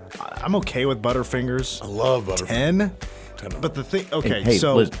 I'm okay with Butterfingers. I love Butterfingers. 10? But the thing, okay, hey,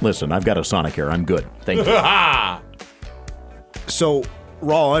 so listen, I've got a Sonicare. I'm good. Thank you. So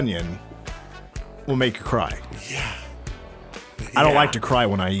raw onion will make you cry. Yeah. I don't like to cry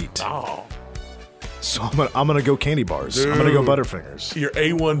when I eat. Oh. So I'm gonna go candy bars. Dude, I'm gonna go Butterfingers. Your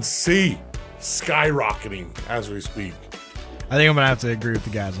A1C skyrocketing as we speak. I think I'm gonna have to agree with the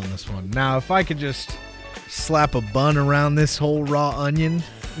guys on this one. Now, if I could just slap a bun around this whole raw onion,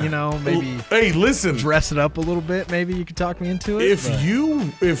 maybe. Hey, listen. Dress it up a little bit. Maybe you could talk me into it.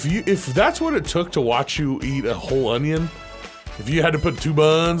 If that's what it took to watch you eat a whole onion, if you had to put 2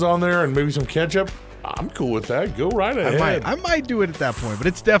 buns on there and maybe some ketchup, I'm cool with that. Go right ahead. I might do it at that point, but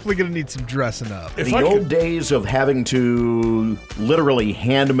it's definitely going to need some dressing up. The old days of having to literally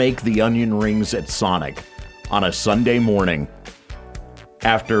hand make the onion rings at Sonic on a Sunday morning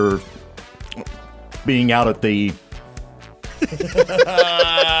after being out at the...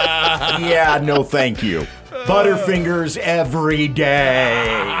 yeah, no thank you. Butterfingers every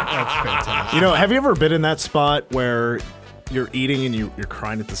day. That's fantastic. Have you ever been in that spot where you're eating and you're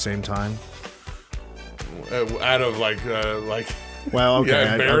crying at the same time? Out of like well, okay,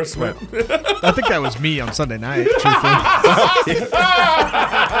 yeah, embarrassment. I think that was me on Sunday night.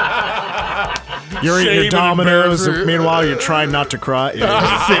 You're eating your Domino's, and meanwhile you're trying not to cry.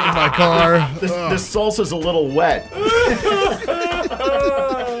 Yeah. Sitting in my car. This salsa's a little wet.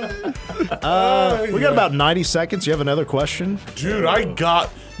 We got about 90 seconds. You have another question? Dude,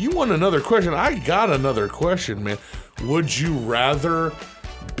 you want another question? I got another question, man. Would you rather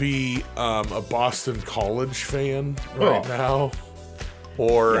be a Boston College fan right now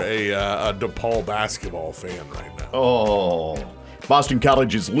or a DePaul basketball fan right now? Oh, Boston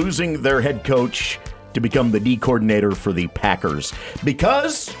College is losing their head coach to become the D coordinator for the Packers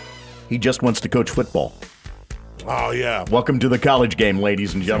because he just wants to coach football. Oh, yeah. Welcome to the college game,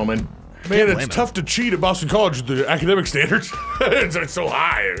 ladies and gentlemen. Man, it's tough to cheat at Boston College with the academic standards. It's so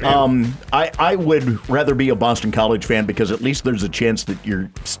high. I would rather be a Boston College fan because at least there's a chance that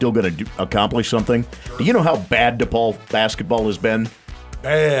you're still going to accomplish something. Do you know how bad DePaul basketball has been?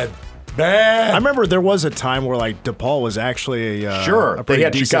 Bad. I remember there was a time where DePaul was actually a they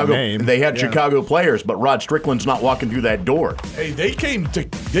had Chicago name. They had Chicago players, but Rod Strickland's not walking through that door. Hey, they came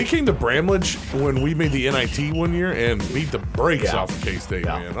to Bramlage when we made the NIT one year and beat the brakes off of K-State,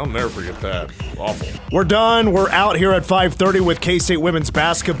 man. I'll never forget that. Awful. We're done. We're out here at 5:30 with K-State women's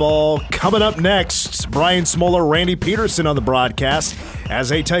basketball. Coming up next, Brian Smoller, Randy Peterson on the broadcast as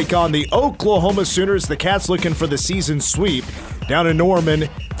they take on the Oklahoma Sooners. The Cats looking for the season sweep down in Norman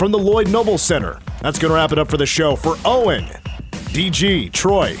from the Lloyd Noble Center. That's going to wrap it up for the show. For Owen, DG,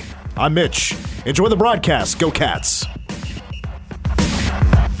 Troy, I'm Mitch. Enjoy the broadcast. Go Cats.